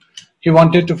 right? He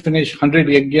wanted to finish 100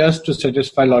 yajnas to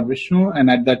satisfy Lord Vishnu,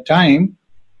 and at that time,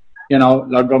 you know,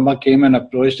 Lord Brahma came and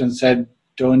approached and said,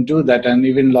 don't do that. And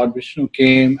even Lord Vishnu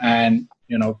came and,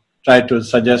 you know, tried to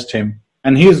suggest him.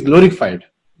 And he is glorified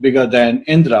bigger than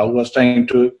Indra, who was trying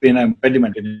to be an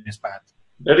impediment in his path.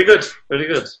 Very good, very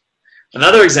good.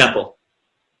 Another example.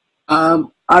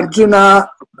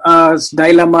 Arjuna's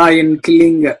dilemma in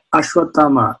killing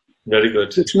Ashwatthama. Very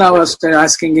good. Krishna was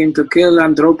asking him to kill,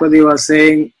 and Draupadi was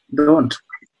saying, don't.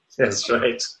 That's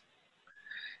right.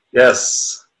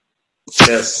 Yes.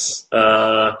 Yes.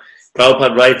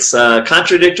 Prabhupada writes,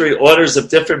 contradictory orders of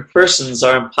different persons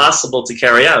are impossible to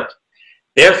carry out.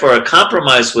 Therefore, a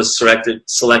compromise was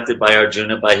selected by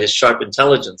Arjuna by his sharp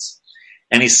intelligence,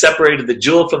 and he separated the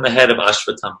jewel from the head of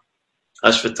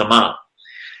Ashvatthama.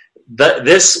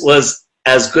 This was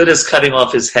as good as cutting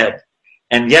off his head,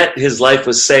 and yet his life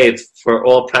was saved for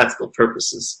all practical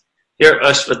purposes. Here,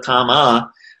 Ashvatthama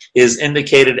is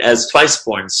indicated as twice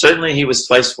born. Certainly he was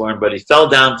twice born, but he fell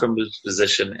down from his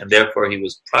position, and therefore he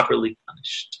was properly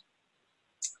punished.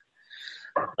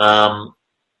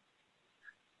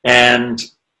 And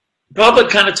Prabhupada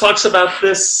kind of talks about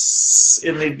this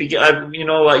in the beginning. You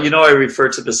know, I refer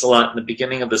to this a lot in the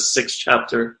beginning of the 6th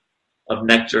chapter of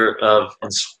Nectar of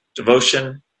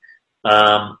Devotion.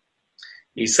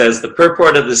 He says, the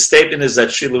purport of this statement is that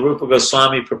Srila Rupa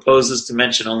Goswami proposes to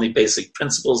mention only basic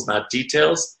principles, not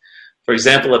details. For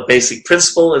example, a basic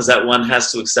principle is that one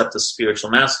has to accept a spiritual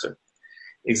master.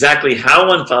 Exactly how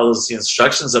one follows the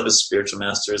instructions of a spiritual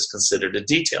master is considered a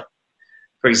detail.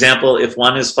 For example, if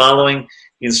one is following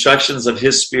the instructions of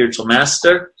his spiritual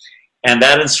master, and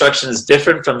that instruction is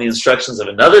different from the instructions of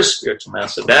another spiritual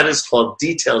master, that is called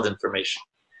detailed information.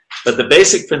 But the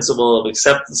basic principle of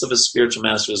acceptance of a spiritual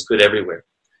master is good everywhere,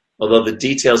 although the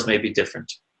details may be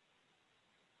different.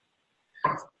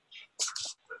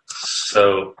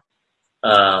 So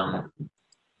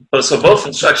both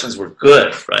instructions were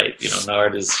good, right? You know,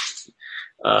 Nard is.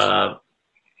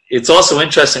 It's also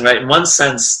interesting, right? In one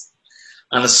sense,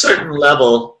 on a certain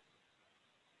level,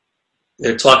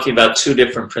 they're talking about two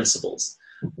different principles.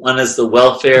 One is the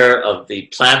welfare of the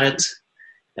planet,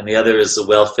 and the other is the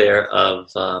welfare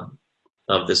of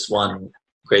this one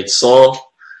great soul.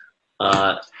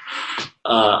 On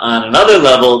another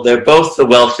level, they're both the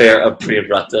welfare of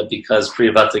Priyavrata, because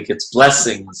Priyavrata gets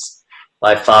blessings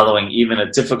by following even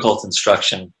a difficult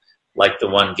instruction like the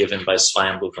one given by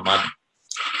Swayambhu Brahmana.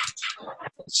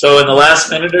 So in the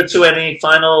last minute or two, any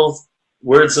final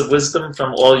words of wisdom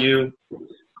from all you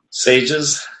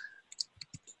sages?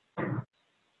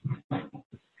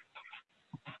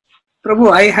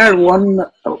 Prabhu, I had one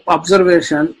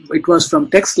observation. It was from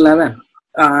text 11.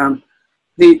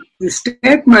 The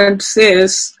statement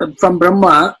says from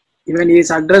Brahma, when he is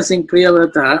addressing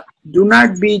Priyavrata, do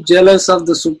not be jealous of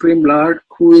the Supreme Lord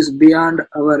who is beyond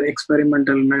our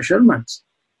experimental measurements.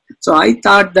 So I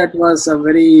thought that was a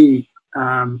very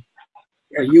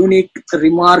a unique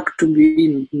remark to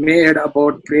be made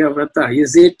about Priyavrata.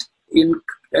 Is it in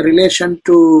relation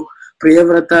to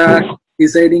Priyavrata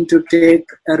deciding to take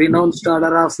a renounced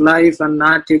order of life and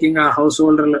not taking a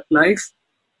householder life?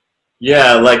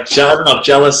 Yeah, like, I don't know if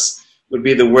jealous would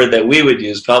be the word that we would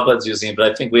use. Prabhupada's using it,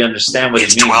 but I think we understand what it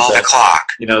means. It's 12 o'clock.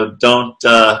 You know, don't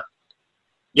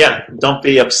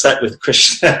be upset with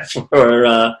Krishna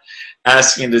for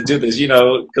asking to do this. You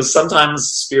know, because sometimes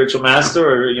spiritual master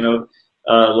or, you know,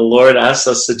 the Lord asks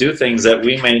us to do things that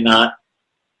we may not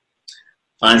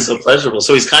find so pleasurable.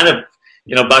 So he's kind of,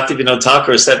 you know, Bhaktivinoda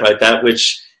Thakur said, right, that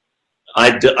which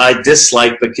I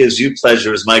dislike but gives you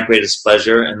pleasure is my greatest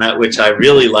pleasure, and that which I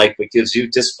really like but gives you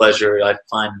displeasure I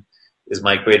find is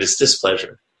my greatest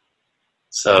displeasure.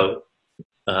 So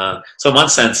in one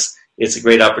sense, it's a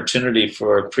great opportunity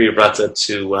for Priyavrata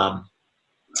to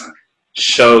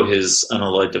show his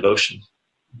unalloyed devotion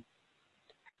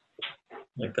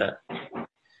like that.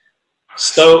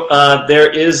 So there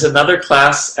is another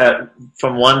class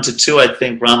from 1 to 2. I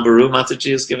think Rambaru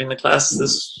Mataji is giving the class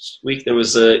this week. There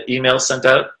was an email sent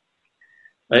out,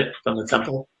 right, from the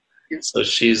temple. So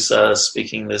she's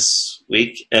speaking this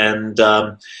week. And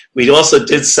we also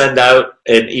did send out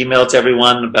an email to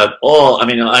everyone about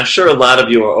I'm sure a lot of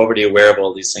you are already aware of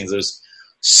all these things. There's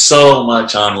so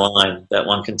much online that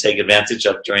one can take advantage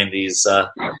of during these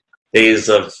days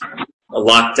of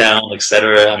lockdown,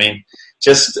 etc. I mean,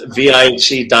 just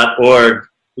vihe.org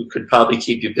could probably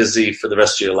keep you busy for the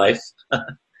rest of your life.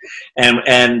 and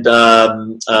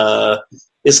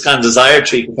ISKCON Desire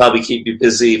Tree can probably keep you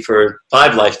busy for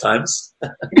 5 lifetimes.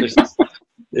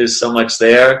 There's so much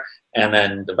there. And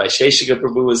then the Vaisheshika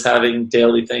Prabhu is having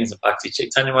daily things, and Bhakti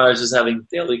Chaitanya Maharaj is having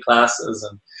daily classes,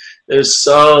 and there's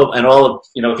and all of,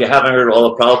 you know, if you haven't heard, all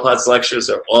of Prabhupada's lectures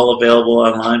are all available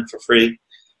online for free.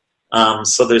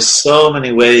 So there's so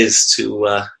many ways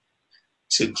to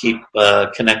keep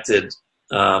connected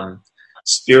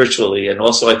spiritually. And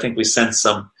also I think we sent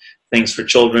some things for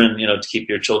children, you know, to keep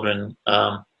your children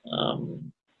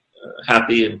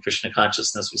happy in Krishna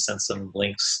consciousness. We sent some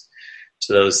links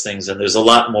to those things. And there's a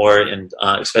lot more,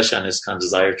 especially on ISKCON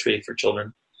Desire Tree for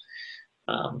children.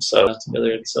 So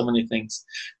there's so many things.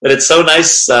 But it's so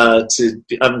nice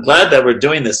I'm glad that we're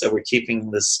doing this, that we're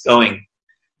keeping this going.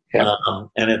 Yeah.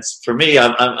 And it's, for me,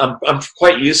 I'm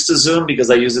quite used to Zoom because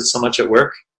I use it so much at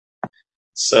work.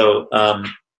 So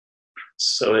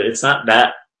so it's not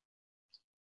that.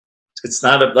 It's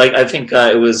not like, I think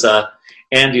it was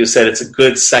Andy who said it's a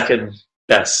good second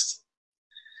best,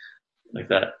 like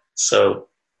that. So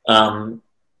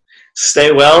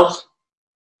stay well.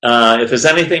 If there's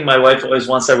anything, my wife always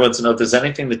wants everyone to know, if there's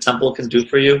anything the temple can do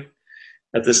for you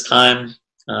at this time,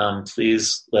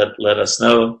 please let us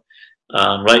know.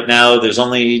 Right now, there's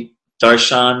only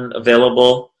darshan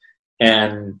available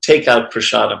and takeout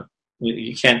prasadam.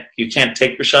 You can't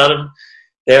take prasadam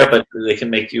there, but they can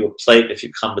make you a plate if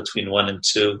you come between 1 and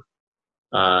 2,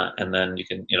 and then you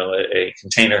can, a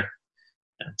container,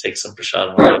 and take some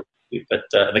prasadam. But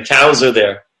the cows are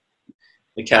there.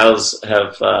 The cows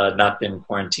have not been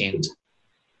quarantined.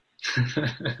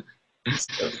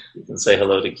 So you can say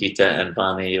hello to Gita and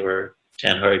Bani or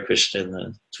chant Hare Krishna in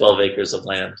the 12 acres of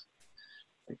land,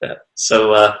 like that.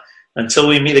 So until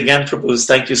we meet again, Prabhus,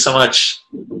 thank you so much.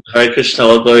 Hare Krishna,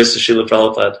 all glories to Srila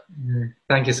Prabhupada.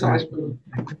 Thank you so much.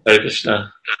 Hare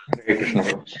Krishna. Hare Krishna.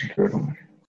 Thank you very much.